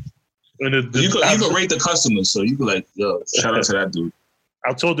 And you can rate the customers, so you can like, yo, shout out to that dude.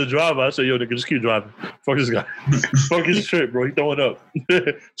 I told the driver, I said, yo, nigga, just keep driving. Fuck this guy. Fuck his shit, bro. He throwing up.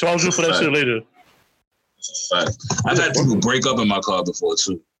 So I was looking for that shit later. I've had people break up in my car before,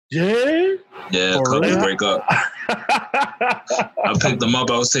 too. Yeah? Yeah, couples break up. I picked them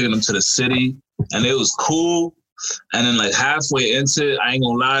up. I was taking them to the city, and it was cool. And then, like, halfway into it, I ain't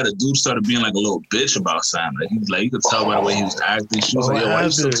gonna lie, the dude started being like a little bitch about something. Like, you could tell by the way he was acting. She was like, yo, why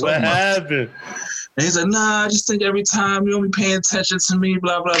you still talking about? What happened? And he's like, nah, I just think every time you don't be paying attention to me,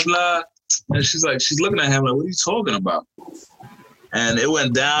 blah, blah, blah. And she's looking at him like, what are you talking about? And it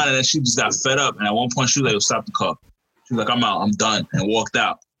went down, and then she just got fed up. And at one point, she was like, yo, stop the car. She was like, I'm out, I'm done, and walked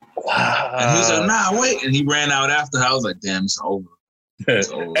out. Wow. And he was like, nah, wait. And he ran out after her. I was like, damn, it's over.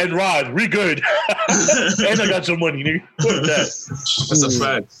 And Rod, we good. And I got your money, nigga. What is that? That's a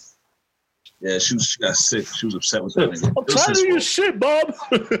fact. Yeah, she got sick. She was upset with that nigga. I'm tired of your shit, Bob.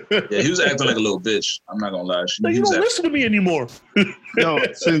 Yeah, he was acting like a little bitch. I'm not gonna lie. You don't listen to me anymore. Yo,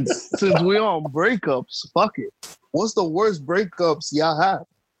 since we on breakups, fuck it. What's the worst breakups y'all have?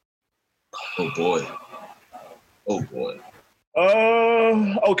 Oh boy.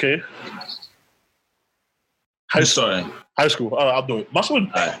 Okay. High school. I'll do it. My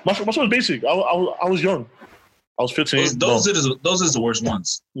son was basic. I was young. I was 15. Those are the worst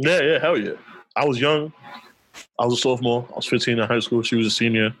ones. Yeah, hell yeah. I was young. I was a sophomore. I was 15 in high school. She was a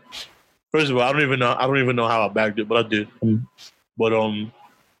senior. First of all, I don't even know how I bagged it, but I did. But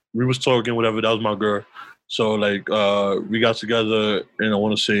we was talking, whatever. That was my girl. So like we got together in, I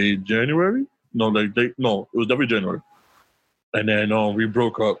want to say January. No, it was definitely January. And then we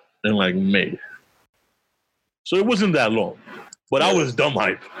broke up in like May. So it wasn't that long, but I was dumb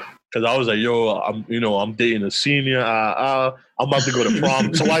hype because I was like, yo, I'm dating a senior. I'm about to go to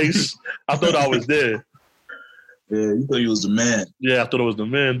prom twice. I thought I was there. Yeah, you thought you was the man. Yeah, I thought I was the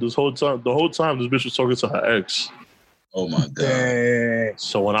man. The whole time, this bitch was talking to her ex. Oh my God.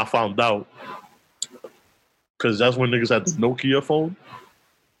 So when I found out, because that's when niggas had the Nokia phone.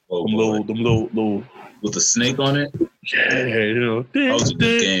 Oh, them little with the snake on it. Yeah, that was a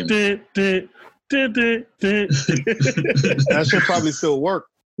good game. That should probably still work.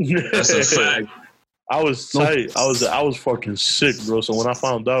 That's a fact. I was tight. I was fucking sick, bro. So when I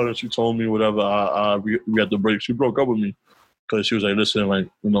found out and she told me whatever, we had to break. She broke up with me because she was like, listen, like,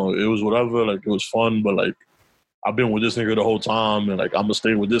 it was whatever. Like, it was fun, but like, I've been with this nigga the whole time, and like, I'm gonna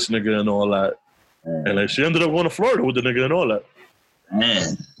stay with this nigga and all that. And like, she ended up going to Florida with the nigga and all that.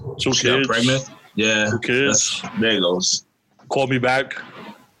 Man, 2 she kids. got pregnant. Yeah, 2 kids. There it goes. call me back.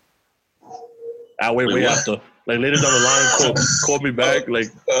 I'll wait after. Like later down the line, call me back. Like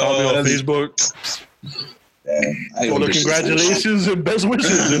call me on Facebook. Well, congratulations and best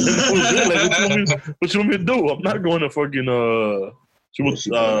wishes. And then that was it. Like, what you want me to do? I'm not going to fucking I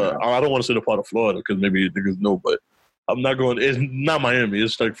don't want to say the part of Florida because maybe niggas know, but I'm not going. It's not Miami.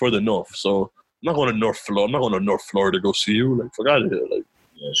 It's like further north. So I'm not going to North Florida. I'm not going to North Florida to go see you. Like, fuck out of here. Like,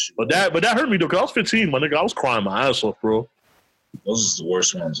 but that hurt me though, because I was 15, my nigga. I was crying my ass off, bro. Those are the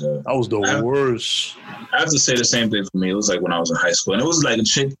worst ones. Yeah. That was the worst. I have to say the same thing for me. It was like when I was in high school, and it was like a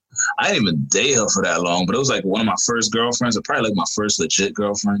chick. I didn't even date her for that long, but it was like one of my first girlfriends, or probably like my first legit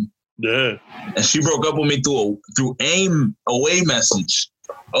girlfriend. Yeah. And she broke up with me through AIM away message.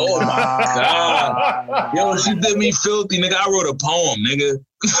 Oh my God. Yo, she did me filthy, nigga. I wrote a poem, nigga.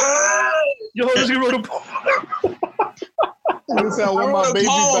 Yo, she wrote a poem. I want my baby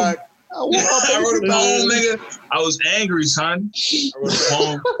back. I wrote a poem, nigga. I was angry, son. I wrote a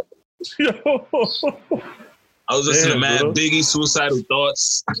poem. Yo. I was listening to Mad Biggie, Suicidal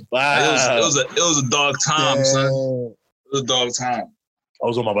Thoughts. Wow. It was a dog time, son. It was a dog time. I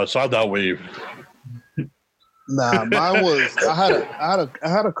was on my Bachata wave. Nah, mine was I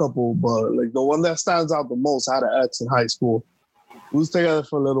had a couple, but like the one that stands out the most, I had an ex in high school. We was together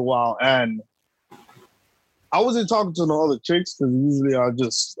for a little while, and I wasn't talking to no other chicks because usually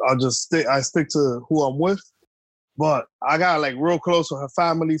I stick to who I'm with. But I got like real close with her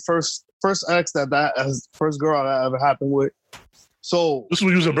family. First ex first girl that ever happened with. So this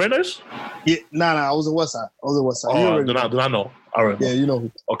was using Brain Nice? Yeah, I was in Westside. Oh, did I know? All right. Yeah, you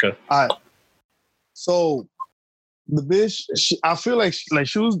know. Okay. All right. So the bitch, I feel like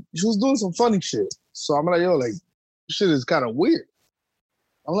she was doing some funny shit. So I'm like, yo, like, shit is kind of weird.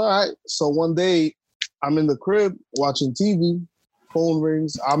 I'm like, all right. So one day, I'm in the crib watching TV. Phone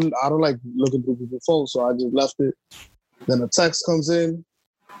rings. I don't like looking through people's phones, so I just left it. Then a text comes in.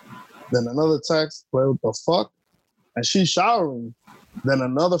 Then another text. What the fuck? And she's showering. Then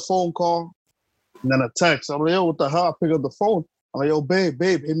another phone call. And then a text. I'm like, yo, what the hell? I pick up the phone. I'm like, yo, babe,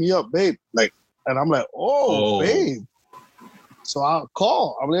 hit me up, babe. Like, and I'm like, oh, babe. So I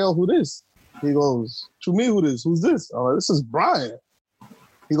call. I'm like, yo, who this? He goes, to me, who this? Who's this? I'm like, this is Brian.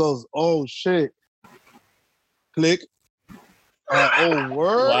 He goes, oh, shit. Click. I'm like, oh,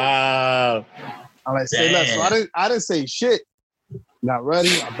 word? Wow. I'm like, say less. So I didn't say shit. Not ready.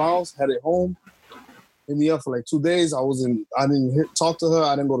 I bounced, headed home. Hit me up for like 2 days. I didn't talk to her.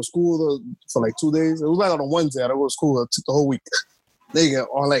 I didn't go to school for like 2 days. It was like on a Wednesday. I didn't go to school. I took the whole week. Nigga,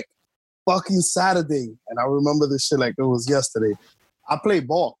 on like fucking Saturday. And I remember this shit like it was yesterday. I played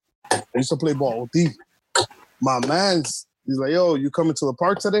ball. I used to play ball with D. My man's, he's like, yo, you coming to the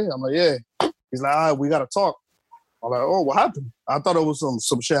park today? I'm like, yeah. He's like, all right, we got to talk. I'm like, oh, what happened? I thought it was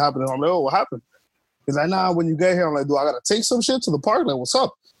some shit happening. I'm like, oh, what happened? He's like, nah, when you get here, I'm like, do I got to take some shit to the park? Like, what's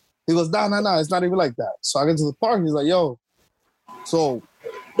up? He goes, nah, it's not even like that. So I get to the park. He's like, yo. So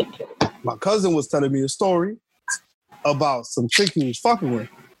my cousin was telling me a story about some chick he was fucking with.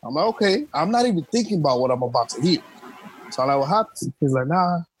 I'm like, okay. I'm not even thinking about what I'm about to hear. So I'm like, what happened? He's like,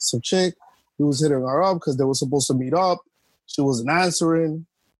 nah, some chick. He was hitting her up because they were supposed to meet up. She wasn't answering.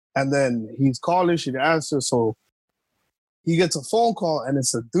 And then he's calling. She didn't answer. So he gets a phone call and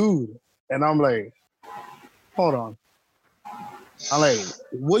it's a dude. And I'm like, hold on. I'm like,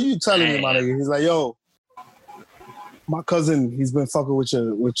 what are you telling me, my nigga? He's like, yo, my cousin, he's been fucking with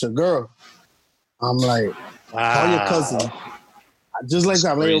your girl. I'm like, call your cousin. Just like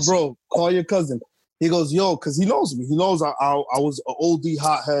that. I'm like, yo, bro, call your cousin. He goes, yo, because he knows me. He knows I was an OD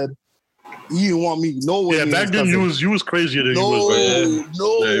hothead. He didn't want me nowhere. Yeah, back then you was crazier than he was.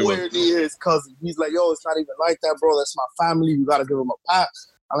 Nowhere near his cousin. He's like, yo, it's not even like that, bro. That's my family. You gotta give him a pat.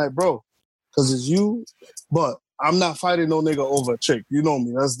 I'm like, bro, because it's you. But I'm not fighting no nigga over a chick. You know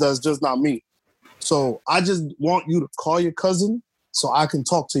me. That's just not me. So I just want you to call your cousin so I can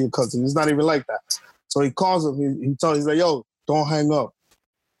talk to your cousin. It's not even like that. So he calls him. He's like, yo, don't hang up.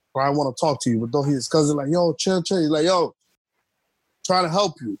 Or I want to talk to you. But don't his cousin like, yo, chill. He's like, yo, trying to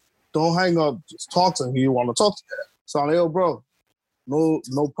help you. Don't hang up. Just talk to him. He want to talk to you. So I'm like, yo, bro,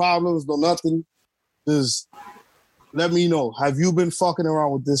 no problems, no nothing. Just let me know. Have you been fucking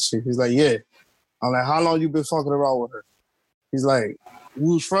around with this shit? He's like, yeah. I'm like, how long you been fucking around with her? He's like,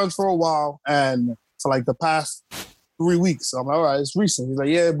 we was friends for a while and for like the past 3 weeks. I'm like, all right, it's recent. He's like,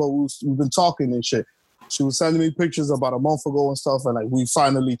 yeah, but we've been talking and shit. She was sending me pictures about a month ago and stuff, and like we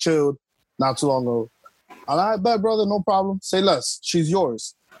finally chilled not too long ago. I'm like, I bet, brother, no problem. Say less. She's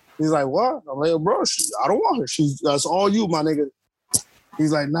yours. He's like, what? I'm like, bro, I don't want her. That's all you, my nigga.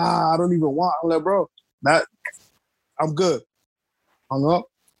 He's like, nah, I don't even want. I'm like, bro, I'm good. Hung up.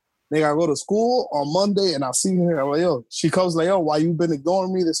 Nigga, I go to school on Monday and I see her. I'm like, yo, she comes like, yo, why you been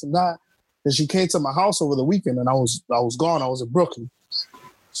ignoring me, this and that? And she came to my house over the weekend and I was gone. I was in Brooklyn.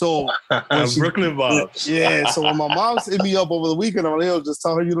 So Brooklyn vibes. Yeah, so when my mom's hit me up over the weekend, I'm like, yo, just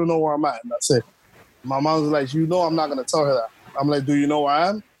tell her you don't know where I'm at. And that's it. My mom's like, you know I'm not going to tell her that. I'm like, do you know where I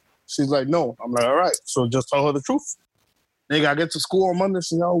am? She's like, no. I'm like, all right. So just tell her the truth. Nigga, I get to school on Monday.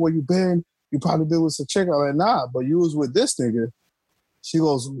 She's like, oh, where you been? You probably been with some chick. I'm like, nah, but you was with this nigga. She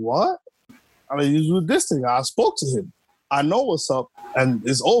goes, what? I'm like, you was with this nigga. I spoke to him. I know what's up, and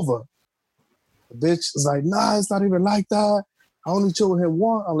it's over. The bitch is like, nah, it's not even like that. I only chill with him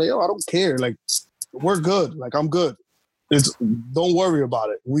once. I'm like, yo, I don't care. Like, we're good. Like, I'm good. Don't worry about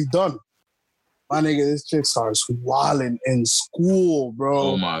it. We done. My nigga, this chick starts wilding in school, bro.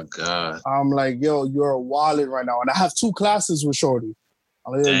 Oh, my God. I'm like, yo, you're wilding right now. And I have 2 classes with Shorty.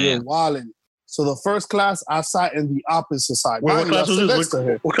 I'm like, yo, you're wilding. So the first class, I sat in the opposite side. Wait, what class was this?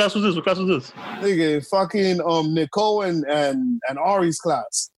 What class was this? Nigga, fucking Nicole and Ari's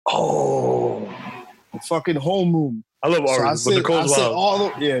class. Oh. Fucking homeroom. I love Ari, but Nicole's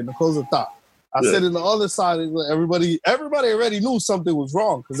wild. Nicole's the top. I sit in the other side. Everybody already knew something was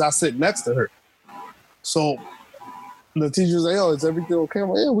wrong because I sit next to her. So the teacher's like, yo, is everything okay? I'm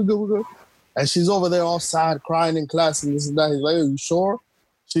like, yeah, we're good. And she's over there all sad, crying in class and this and that. He's like, are you sure?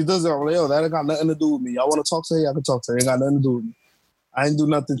 She does it. I'm like, yo, that ain't got nothing to do with me. Y'all want to talk to her? I can talk to her. Ain't got nothing to do with me. I ain't do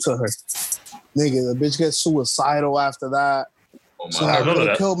nothing to her. Nigga, the bitch gets suicidal after that. Oh my so I'm going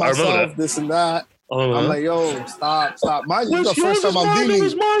to kill myself, this and that. I'm like, yo, stop. Mind you, the first time I'm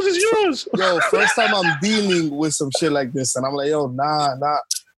dealing. Mine is yours. Yo, first time I'm dealing with some shit like this. And I'm like, yo, nah.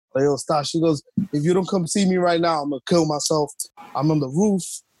 Like, yo, stop. She goes, if you don't come see me right now, I'm going to kill myself. I'm on the roof.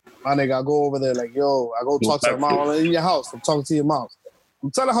 My nigga, I go over there like, yo, I go talk to her mom. I'm like, in your house. I'm talking to your mom.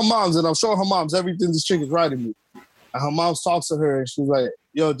 I'm telling her moms and I'm showing her moms everything this chick is writing me. And her mom talks to her and she's like,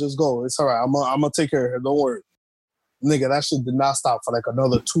 yo, just go. It's all right. I'm going to take care of her. Don't worry. Nigga, that shit did not stop for like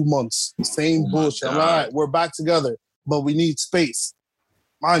another 2 months. Same bullshit. I'm like, all right, we're back together, but we need space.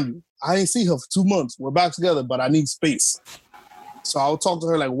 Mind you, I ain't see her for 2 months. We're back together, but I need space. So I'll talk to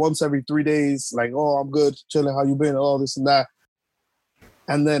her like once every 3 days, like, oh, I'm good, chilling, how you been, all this and that.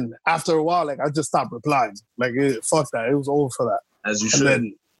 And then after a while, like, I just stopped replying. Like, fuck that. It was over for that. As you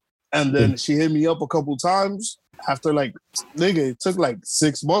should. And then she hit me up a couple times. After like, nigga, it took like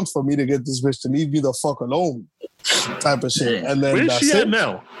 6 months for me to get this bitch to leave me the fuck alone, type of shit. And then where's she at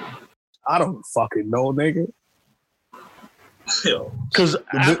now? I don't fucking know, nigga. Because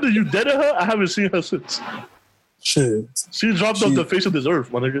after you deaded her, I haven't seen her since. Shit. She dropped off the face of this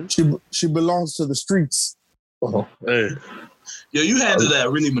earth, my nigga. She belongs to the streets. Oh, hey. Yo, you handled that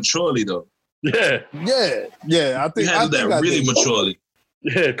really maturely, though. Yeah. I think you handled that really maturely.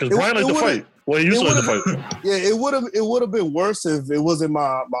 Yeah, because Brian liked to fight. Well, he used to like to fight. Yeah, it would have been worse if it wasn't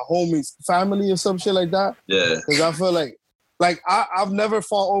my homie's family or some shit like that. Yeah. Because I feel like I've never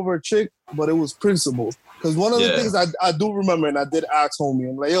fought over a chick, but it was principle. Because one of the things I do remember, and I did ask homie,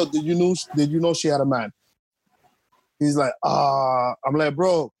 I'm like, yo, did you know she had a man? He's like, I'm like,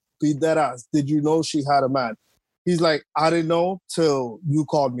 bro, be dead ass. Did you know she had a man? He's like, I didn't know till you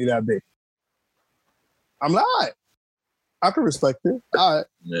called me that day. I'm like, all right. I can respect it. All right.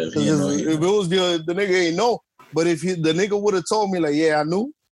 Yeah, if it was the nigga ain't know. But if the nigga would have told me, like, yeah, I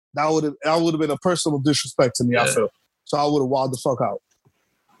knew, that would have been a personal disrespect to me, I feel. So I would have wilded the fuck out.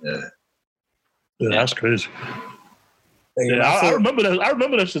 Yeah, that's crazy. I remember that. I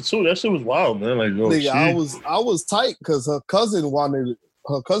remember that shit too. That shit was wild, man. Like, nigga, I was tight because her cousin wanted to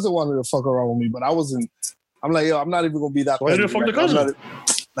fuck around with me, but I wasn't. I'm like, yo, I'm not even gonna be that. Why you didn't fuck the cousin?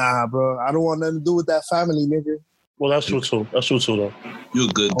 Nah, bro. I don't want nothing to do with that family, nigga. Well, that's true too. though. You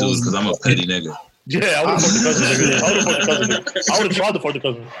a good dude because I'm a petty nigga. Yeah, I would have fucked the cousin, nigga. I would have tried to fuck the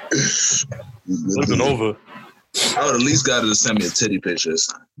cousin. Would have been over. I would at least got her to send me a titty picture.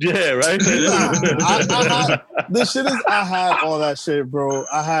 Yeah, right? The shit is, I had all that shit, bro.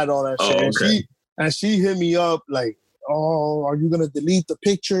 I had all that shit. Okay. And she hit me up like, oh, are you going to delete the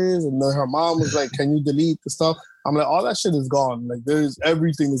pictures? And then her mom was like, can you delete the stuff? I'm like, all that shit is gone. Like,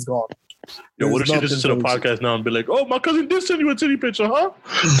 everything is gone. Yo, what if she listens to the podcast now and be like, oh, my cousin did send you a titty picture, huh?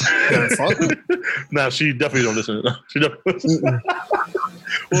 Yeah, fuck her. Nah, she definitely don't listen. No, she definitely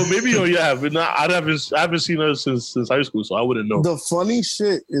Well, maybe, but I haven't seen her since high school, so I wouldn't know. The funny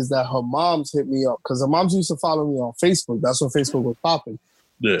shit is that her mom's hit me up, because her mom's used to follow me on Facebook. That's when Facebook was popping.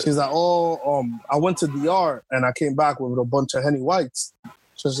 Yeah. She's like, I went to DR and I came back with a bunch of Henny Whites.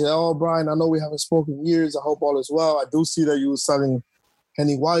 So she said, oh, Brian, I know we haven't spoken in years. I hope all is well. I do see that you were selling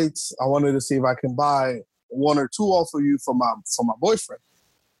Henny Whites. I wanted to see if I can buy 1 or 2 off of you for my boyfriend.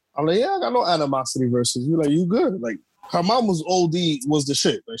 I'm like, yeah, I got no animosity versus you. Like, you good. Like, her mom was was the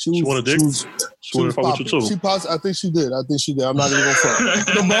shit. Like she wanted dick? She wanted to fuck with you too? I think she did. I'm not even gonna fuck.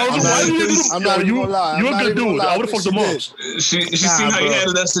 The moms? I'm not even gonna lie. You're a good dude. I would have fucked the moms. She seen how you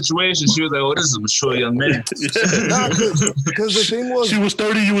handled that situation. She was like, oh, this is a mature young man. Nah, because the thing was... She was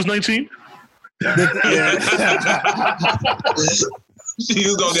 30, you was 19? Yeah. She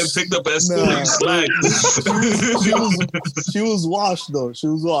was gonna get picked up at school and slacked. She was washed though.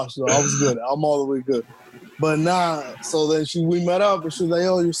 I was good. I'm all the way good. But so then we met up and she was like,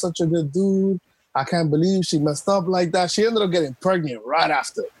 "Yo, you're such a good dude. I can't believe she messed up like that." She ended up getting pregnant right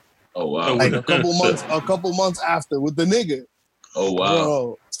after. Oh wow! Like a couple months after with the nigga. Oh wow!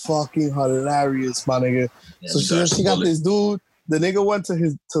 Bro, it's fucking hilarious, my nigga. Yeah, so she got this dude. The nigga went to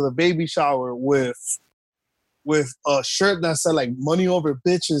the baby shower with a shirt that said like "money over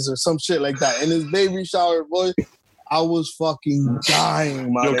bitches" or some shit like that. In his baby shower, boy, I was fucking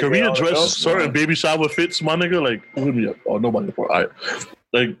dying, my nigga. Can we address certain baby shower fits, my nigga? Like, nobody. All right.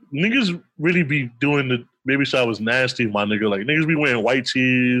 Like, niggas really be doing the baby showers nasty, my nigga. Like, niggas be wearing white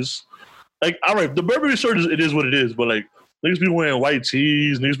tees. Like, all right, the Burberry shirt it is what it is, but like, niggas be wearing white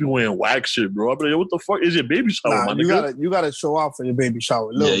tees, niggas be wearing wax shit, bro. I be like, what the fuck is your baby shower, my nigga? You gotta show out for your baby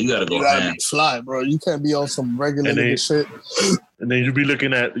shower. Look, yeah, you gotta be fly, bro. You can't be on some regular nigga shit. And then you be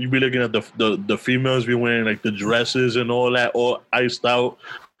looking at the females be wearing like the dresses and all that, all iced out.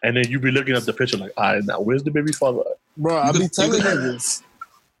 And then you be looking at the picture like, all right, now where's the baby father? Bro, I be telling niggas.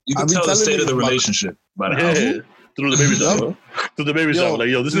 You can tell the state of the relationship by the house. Through the baby shower. Through the baby shower. Like,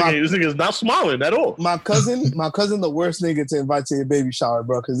 yo, this nigga is not smiling at all. My cousin, the worst nigga to invite to your baby shower,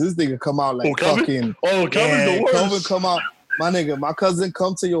 bro, because this nigga come out like fucking... Oh, Kelvin's the worst. Kelvin come out... My nigga, my cousin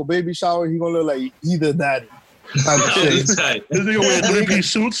come to your baby shower, he gonna look like he the daddy. This nigga wearing three-piece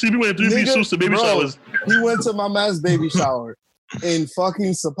suits. He be wearing three-piece suits to baby showers. He went to my man's baby shower in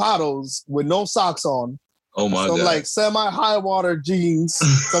fucking zapatos with no socks on. Oh my God. Some like semi-high water jeans,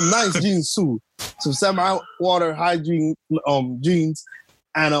 some nice jeans too. Some semi-water high jeans,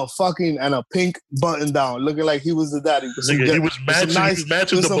 and a pink button down, looking like he was the daddy. He was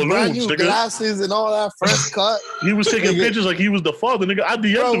matching the balloons, nigga. Glasses and all that, fresh cut. He was taking pictures like he was the father, nigga. I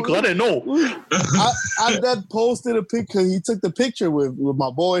DM'd him because I didn't know. I then posted a picture. He took the picture with my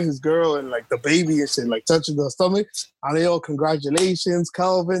boy, his girl, and like the baby and shit, like touching the stomach. And they all, congratulations,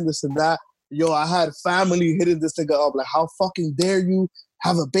 Calvin, this and that. Yo, I had family hitting this nigga up like, how fucking dare you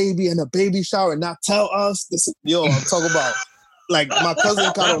have a baby and a baby shower and not tell us? Yo, I'm talking about like my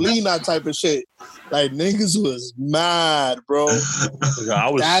cousin Carolina type of shit. Like niggas was mad, bro. I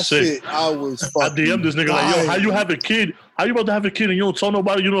was sick. Shit, I was fucking I DM'd this nigga like, yo, how you have a kid? How you about to have a kid and you don't tell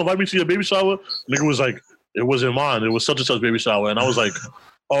nobody? You don't invite me to your baby shower? Nigga was like, it wasn't mine. It was such and such baby shower. And I was like,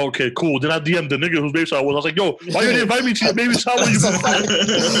 oh, okay, cool. Then I DM'd the nigga whose baby shower was. I was like, yo, why you didn't invite me to your baby shower? It's a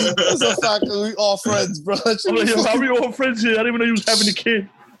fact that we all friends, bro. I'm like, yo, how we all friends here? I didn't even know you was having a kid.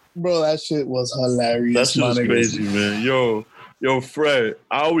 Bro, that shit was hilarious. That shit was crazy, man. Yo, Fred,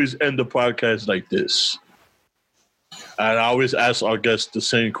 I always end the podcast like this. And I always ask our guests the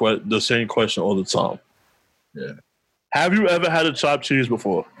same question all the time. Yeah. Have you ever had a chopped cheese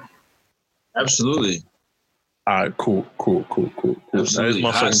before? Absolutely. All right, cool. Absolutely.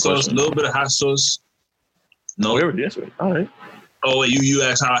 Hot sauce, a little bit of hot sauce. No. We already answered. All right. Oh, wait, you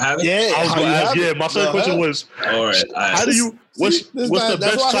asked how I have it? Yeah. I was going to ask, my second question was, all right. How do you, what's the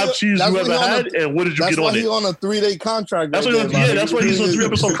best chopped cheese you ever had, and what did you get on it? That's why he's on a 3-day contract. That's why he's on a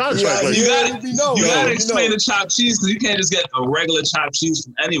 3-episode contract. You gotta explain the chopped cheese, because you can't just get a regular chopped cheese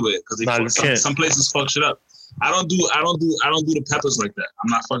from anywhere, because some places fuck shit up. I don't do the peppers like that. I'm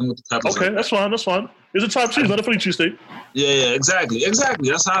not fucking with the peppers. Okay, like that's fine. It's a chopped cheese, not a Philly cheesesteak. Yeah, exactly.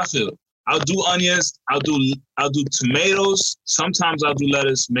 That's how I feel. I'll do onions. I'll do tomatoes. Sometimes I'll do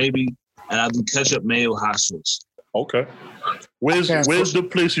lettuce, maybe, and I'll do ketchup, mayo, hot sauce. Okay. Where's the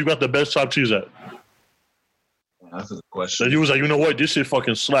place you got the best chopped cheese at? That's a question. That you was like, you know what? This shit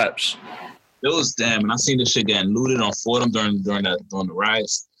fucking slaps. It was damn, and I seen this shit getting looted on Fordham during the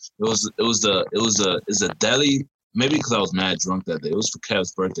riots. It's a deli. Maybe because I was mad drunk that day. It was for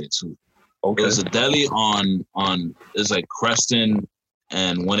Kev's birthday too. Okay. It was a deli on it's like Creston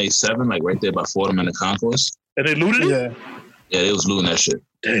and 187, like right there by Fordham and the Concourse. And they looted it? Yeah, they was looting that shit.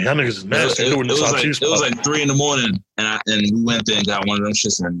 Dang, y'all niggas is nasty. It was like 3 a.m. and we went there and got one of them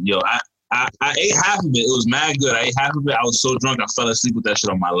shits, and yo, I ate half of it. It was mad good. I ate half of it. I was so drunk I fell asleep with that shit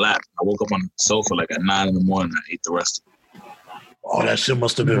on my lap. I woke up on the sofa like at 9 a.m. and I ate the rest of it. Oh, that shit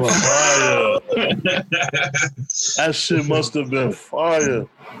must have been fire. That shit must have been fire.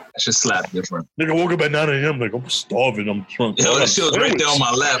 That shit slapped different. Nigga woke up at 9 a.m. like, I'm starving. I'm drunk. Yo, that shit was right there on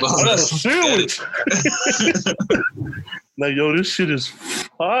my lap. I got a sandwich. Like, yo, this shit is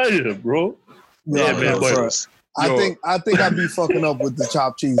fire, bro. Yeah, man. I think I'd be fucking up with the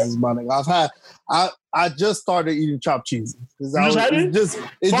chopped cheeses, my nigga. I just started eating chopped cheeses. It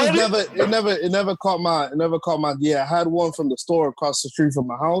never caught my. Yeah, I had one from the store across the street from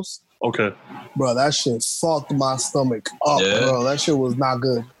my house. Okay. Bro, that shit fucked my stomach up, bro. That shit was not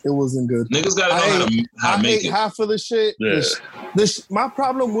good. It wasn't good. Niggas gotta know how to make it. Half of the shit. Yeah. My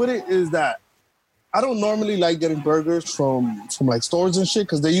problem with it is that I don't normally like getting burgers from like stores and shit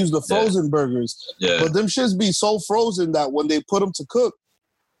because they use the frozen burgers. Yeah. But them shits be so frozen that when they put them to cook,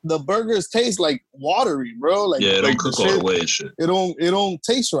 the burgers taste like watery, bro. Like, it don't cook all the way and shit. It don't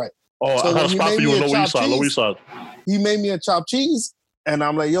taste right. Oh, so I got a spot for you on Lower East Side. He made me a chopped cheese, and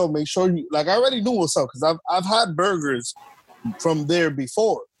I'm like, yo, make sure you like. I already knew what's up because I've had burgers from there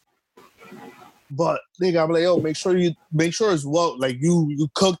before. But nigga, I'm like, yo, make sure it's well, like you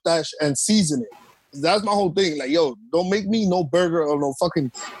cook that and season it. That's my whole thing. Like, yo, don't make me no burger or no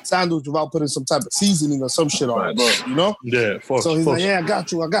fucking sandwich without putting some type of seasoning or some shit on it, bro. You know? Yeah. So he's like, yeah, I got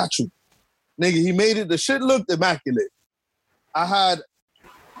you. Nigga, he made it. The shit looked immaculate. I had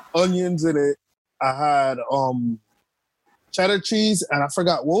onions in it. I had cheddar cheese, and I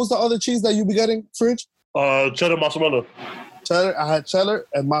forgot what was the other cheese that you be getting, Fridge? Cheddar mozzarella. I had cheddar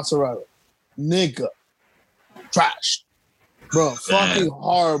and mozzarella. Nigga, trash. Bro, fucking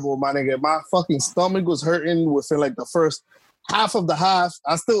horrible, my nigga. My fucking stomach was hurting within like the first half of the half.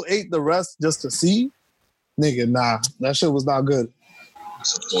 I still ate the rest just to see. Nigga, nah, that shit was not good.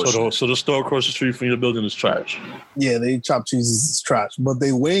 So the store across the street from your building is trash. Yeah, they chopped cheeses is trash, but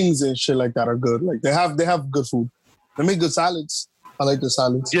they wings and shit like that are good. Like they have good food. They make good salads. I like the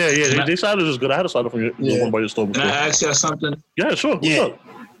salads. Yeah, they salads is good. I had a salad from one by your store before. Can I ask you something? Yeah, sure. What's up?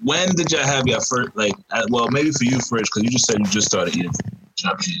 When did y'all have your first, like, well, maybe for you, Fridge, because you just said you just started eating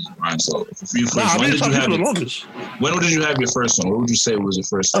chopped cheese, right? So for you, Fridge, when did you have your first one? What would you say was your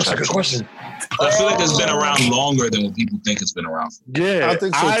first? That's a good question. I feel like it's been around longer than what people think it's been around. Yeah, I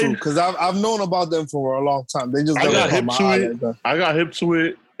think so too, because I've known about them for a long time. They just I got hip to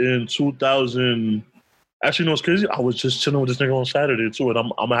it in 2000. Actually, you know what's crazy? I was just chilling with this nigga on Saturday too, and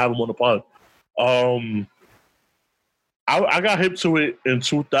I'm gonna have him on the pod. I got hip to it in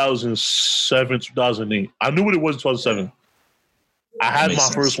 2007, 2008. I knew what it was in 2007. I had my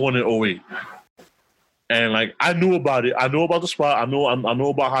first one in 2008. And like I knew about it. I knew about the spot. I know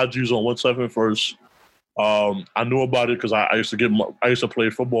about Haji's on 17 first. I knew about it because I used to play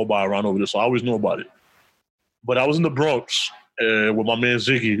football by around over there, so I always knew about it. But I was in the Bronx with my man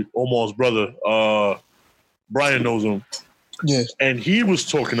Ziggy, Omar's brother. Brian knows him. Yeah. And he was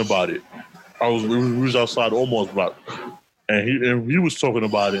talking about it. We was outside Omar's block. And he was talking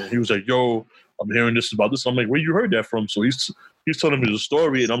about it. He was like, yo, I'm hearing this about this. I'm like, where you heard that from? So he's telling me the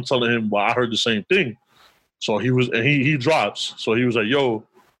story, and I'm telling him, well, I heard the same thing. So he drops. So he was like, yo,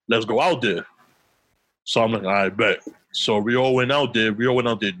 let's go out there. So I'm like, all right, bet. So we all went out there. We all went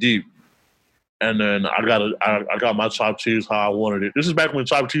out there deep. And then I got my chopped cheese how I wanted it. This is back when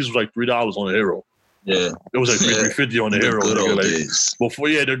chopped cheese was like $3 on the Hero. Yeah, it was like $3.50 on the Hero. Good old like, days. Before,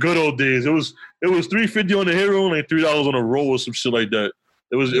 the good old days. It was $3.50 on the Hero and like $3 on a roll or some shit like that.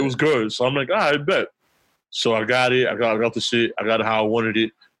 It was good. So I'm like, all right, bet. So I got it. I got the shit. I got it how I wanted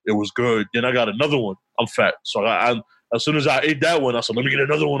it. It was good. Then I got another one. I'm fat, so I as soon as I ate that one, I said, let me get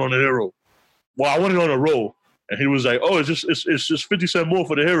another one on the Hero. Well, I wanted it on a roll, and he was like, oh, it's just 50 cents more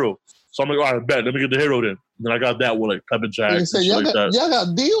for the Hero. So I'm like, all right, bet. Let me get the Hero then. And then I got that one like pepper jack. And shit y'all like that. Y'all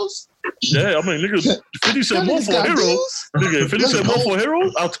got deals? Yeah, I mean, nigga, 50 cents more for a Hero. Nigga, 50 cents more for a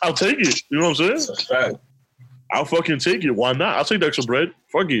Hero, I'll take it. You know what I'm saying? Right. I'll fucking take it. Why not? I'll take the extra bread.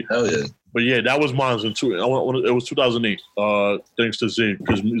 Fuck it. Hell yeah. But yeah, that was mine in two. It was 2008. Thanks to Zig,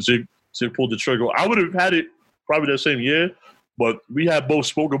 because Zig pulled the trigger. I would have had it probably that same year, but we had both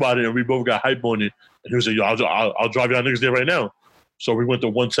spoke about it and we both got hype on it. And he was like, yo, I'll drive y'all niggas there right now. So we went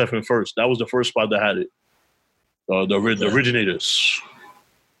to 17 first. That was the first spot that had it. The originators.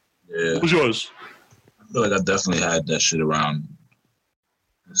 Yeah. What was yours? I feel like I definitely had that shit around,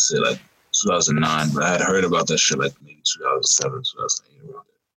 let's say like 2009, but I had heard about that shit like maybe 2007, 2008.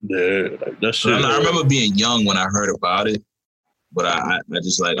 Yeah, like that shit. I remember being young when I heard about it, but I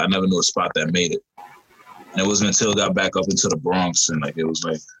just like, I never knew a spot that made it. And it wasn't until I got back up into the Bronx and like it was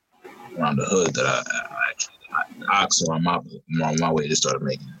like around the hood that I actually ox on my way to start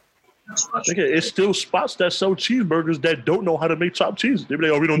making it. It's still spots that sell cheeseburgers that don't know how to make chopped cheese. They be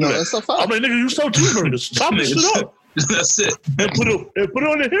like, oh, we don't do that. That's a fact. I'm like, nigga, you sell cheeseburgers. Chop this shit up. That's it. And put it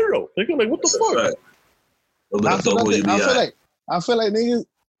on the Hero. Nigga, like, what the fuck? Right. I feel like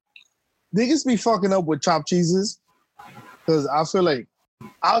niggas be fucking up with chopped cheeses because I feel like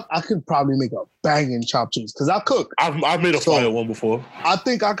I could probably make a banging chopped cheese because I cook. I've made a fire one before. I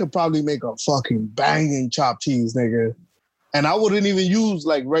think I could probably make a fucking banging chopped cheese, nigga. And I wouldn't even use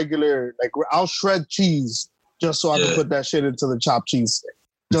like regular, like I'll shred cheese just so I can put that shit into the chopped cheese.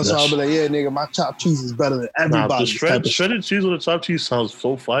 Just so I'll be like, yeah, nigga, my chopped cheese is better than everybody's. The shredded cheese on the chopped cheese sounds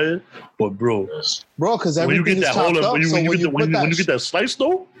so fire, but bro, because everything is chopped up. When you get that slice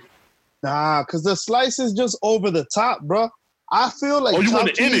though, nah, because the slice is just over the top, bro. I feel like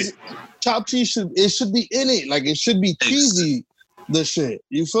chopped cheese should be in it, like it should be cheesy. The shit,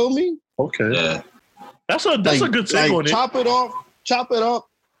 you feel me? Okay, yeah. That's a good take on it. Chop it up,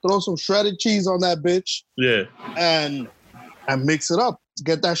 throw some shredded cheese on that bitch. Yeah, and mix it up.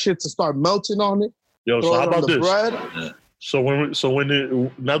 Get that shit to start melting on it. Yo, so how about this? Bread. Yeah. So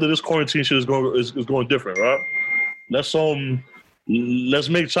now that this quarantine shit is going different, right? Let's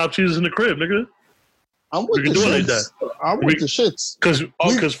make chopped cheeses in the crib, nigga. I'm with the shits. Like that. I'm with the shits.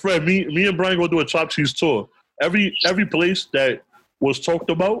 Because Fred, me and Brian go do a chopped cheese tour. Every place that was talked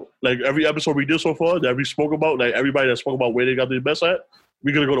about, like every episode we did so far that we spoke about, like everybody that spoke about where they got the best at,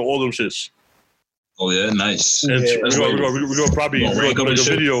 we're gonna go to all them shits. Oh yeah, nice. And we're gonna probably make a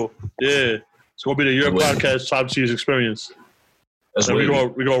video. Yeah, it's gonna be the Year Podcast chopped cheese experience. And we're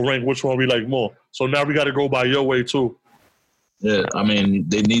gonna rank which one we like more. So now we got to go by your way too. Yeah, I mean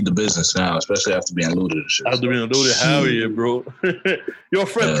they need the business now, especially after being looted and shit. After being looted, hell yeah, bro. Yo,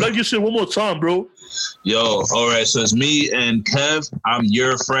 Fred, plug your shit one more time, bro. Yo, all right. So it's me and Kev. I'm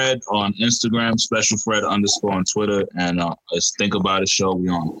YERRRfred on Instagram, SpecialFred_ on Twitter, and it's Think About It Show. We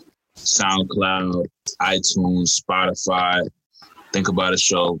on SoundCloud, iTunes, Spotify. Think About It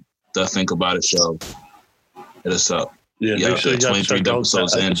Show. The Think About It Show. Hit us up. Yeah, make sure you got 23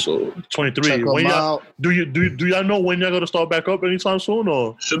 episodes in. 23. When y'all, do y'all know when y'all gonna start back up anytime soon,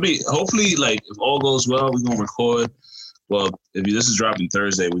 or should be hopefully like if all goes well, we're gonna record. Well, if this is dropping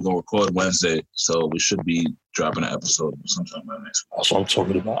Thursday, we're gonna record Wednesday, so we should be dropping an episode sometime by next week. That's what I'm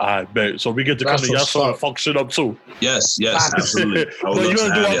talking about. I bet. So we get to come to y'all so fuck shit up too. Yes, absolutely. But you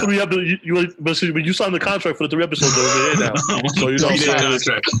gonna do all 3 episodes. But you signed the contract for the 3 episodes over here now. So you know what I'm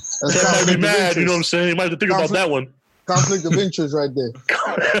saying. That might be mad. You know what I'm saying. You might have to think about that one. Conflict of interest right there.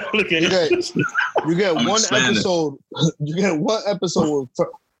 Look at you get one episode. You get one episode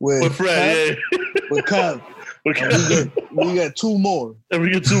with Fred, with Kev. We get 2 more. And we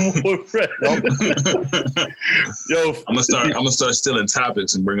get 2 more, Fred. Yo, I'm gonna start stealing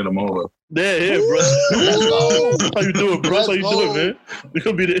topics and bringing them over. Yeah, bro. How you doing, bro? How you doing, man? We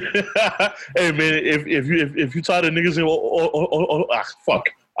gonna be there. Hey, man, if you tired of niggas, fuck.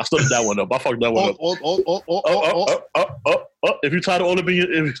 I started that one up. I fucked that one up. If you tired of all of being,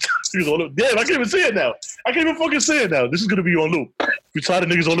 damn, I can't even say it now. I can't even fucking say it now. This is gonna be on loop. If you tired of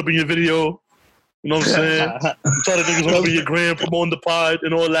niggas all up in your video, you know what I'm saying? You tired of niggas all up in your gram promoting the pod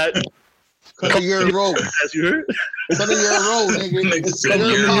and all that. Come to your road. As you heard? Come to your road,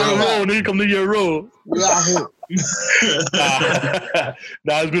 nigga. Come to your road. We out here.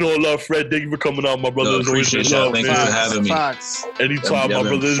 Nah, it's been all love, Fred. Thank you for coming on, my brother. Yo, appreciate y'all. Thanks for having me. Anytime, my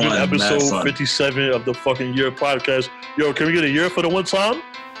brother. It's been episode 57 of the fucking Year Podcast. Yo, can we get a year for the one time?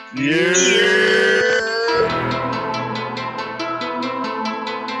 Yeah.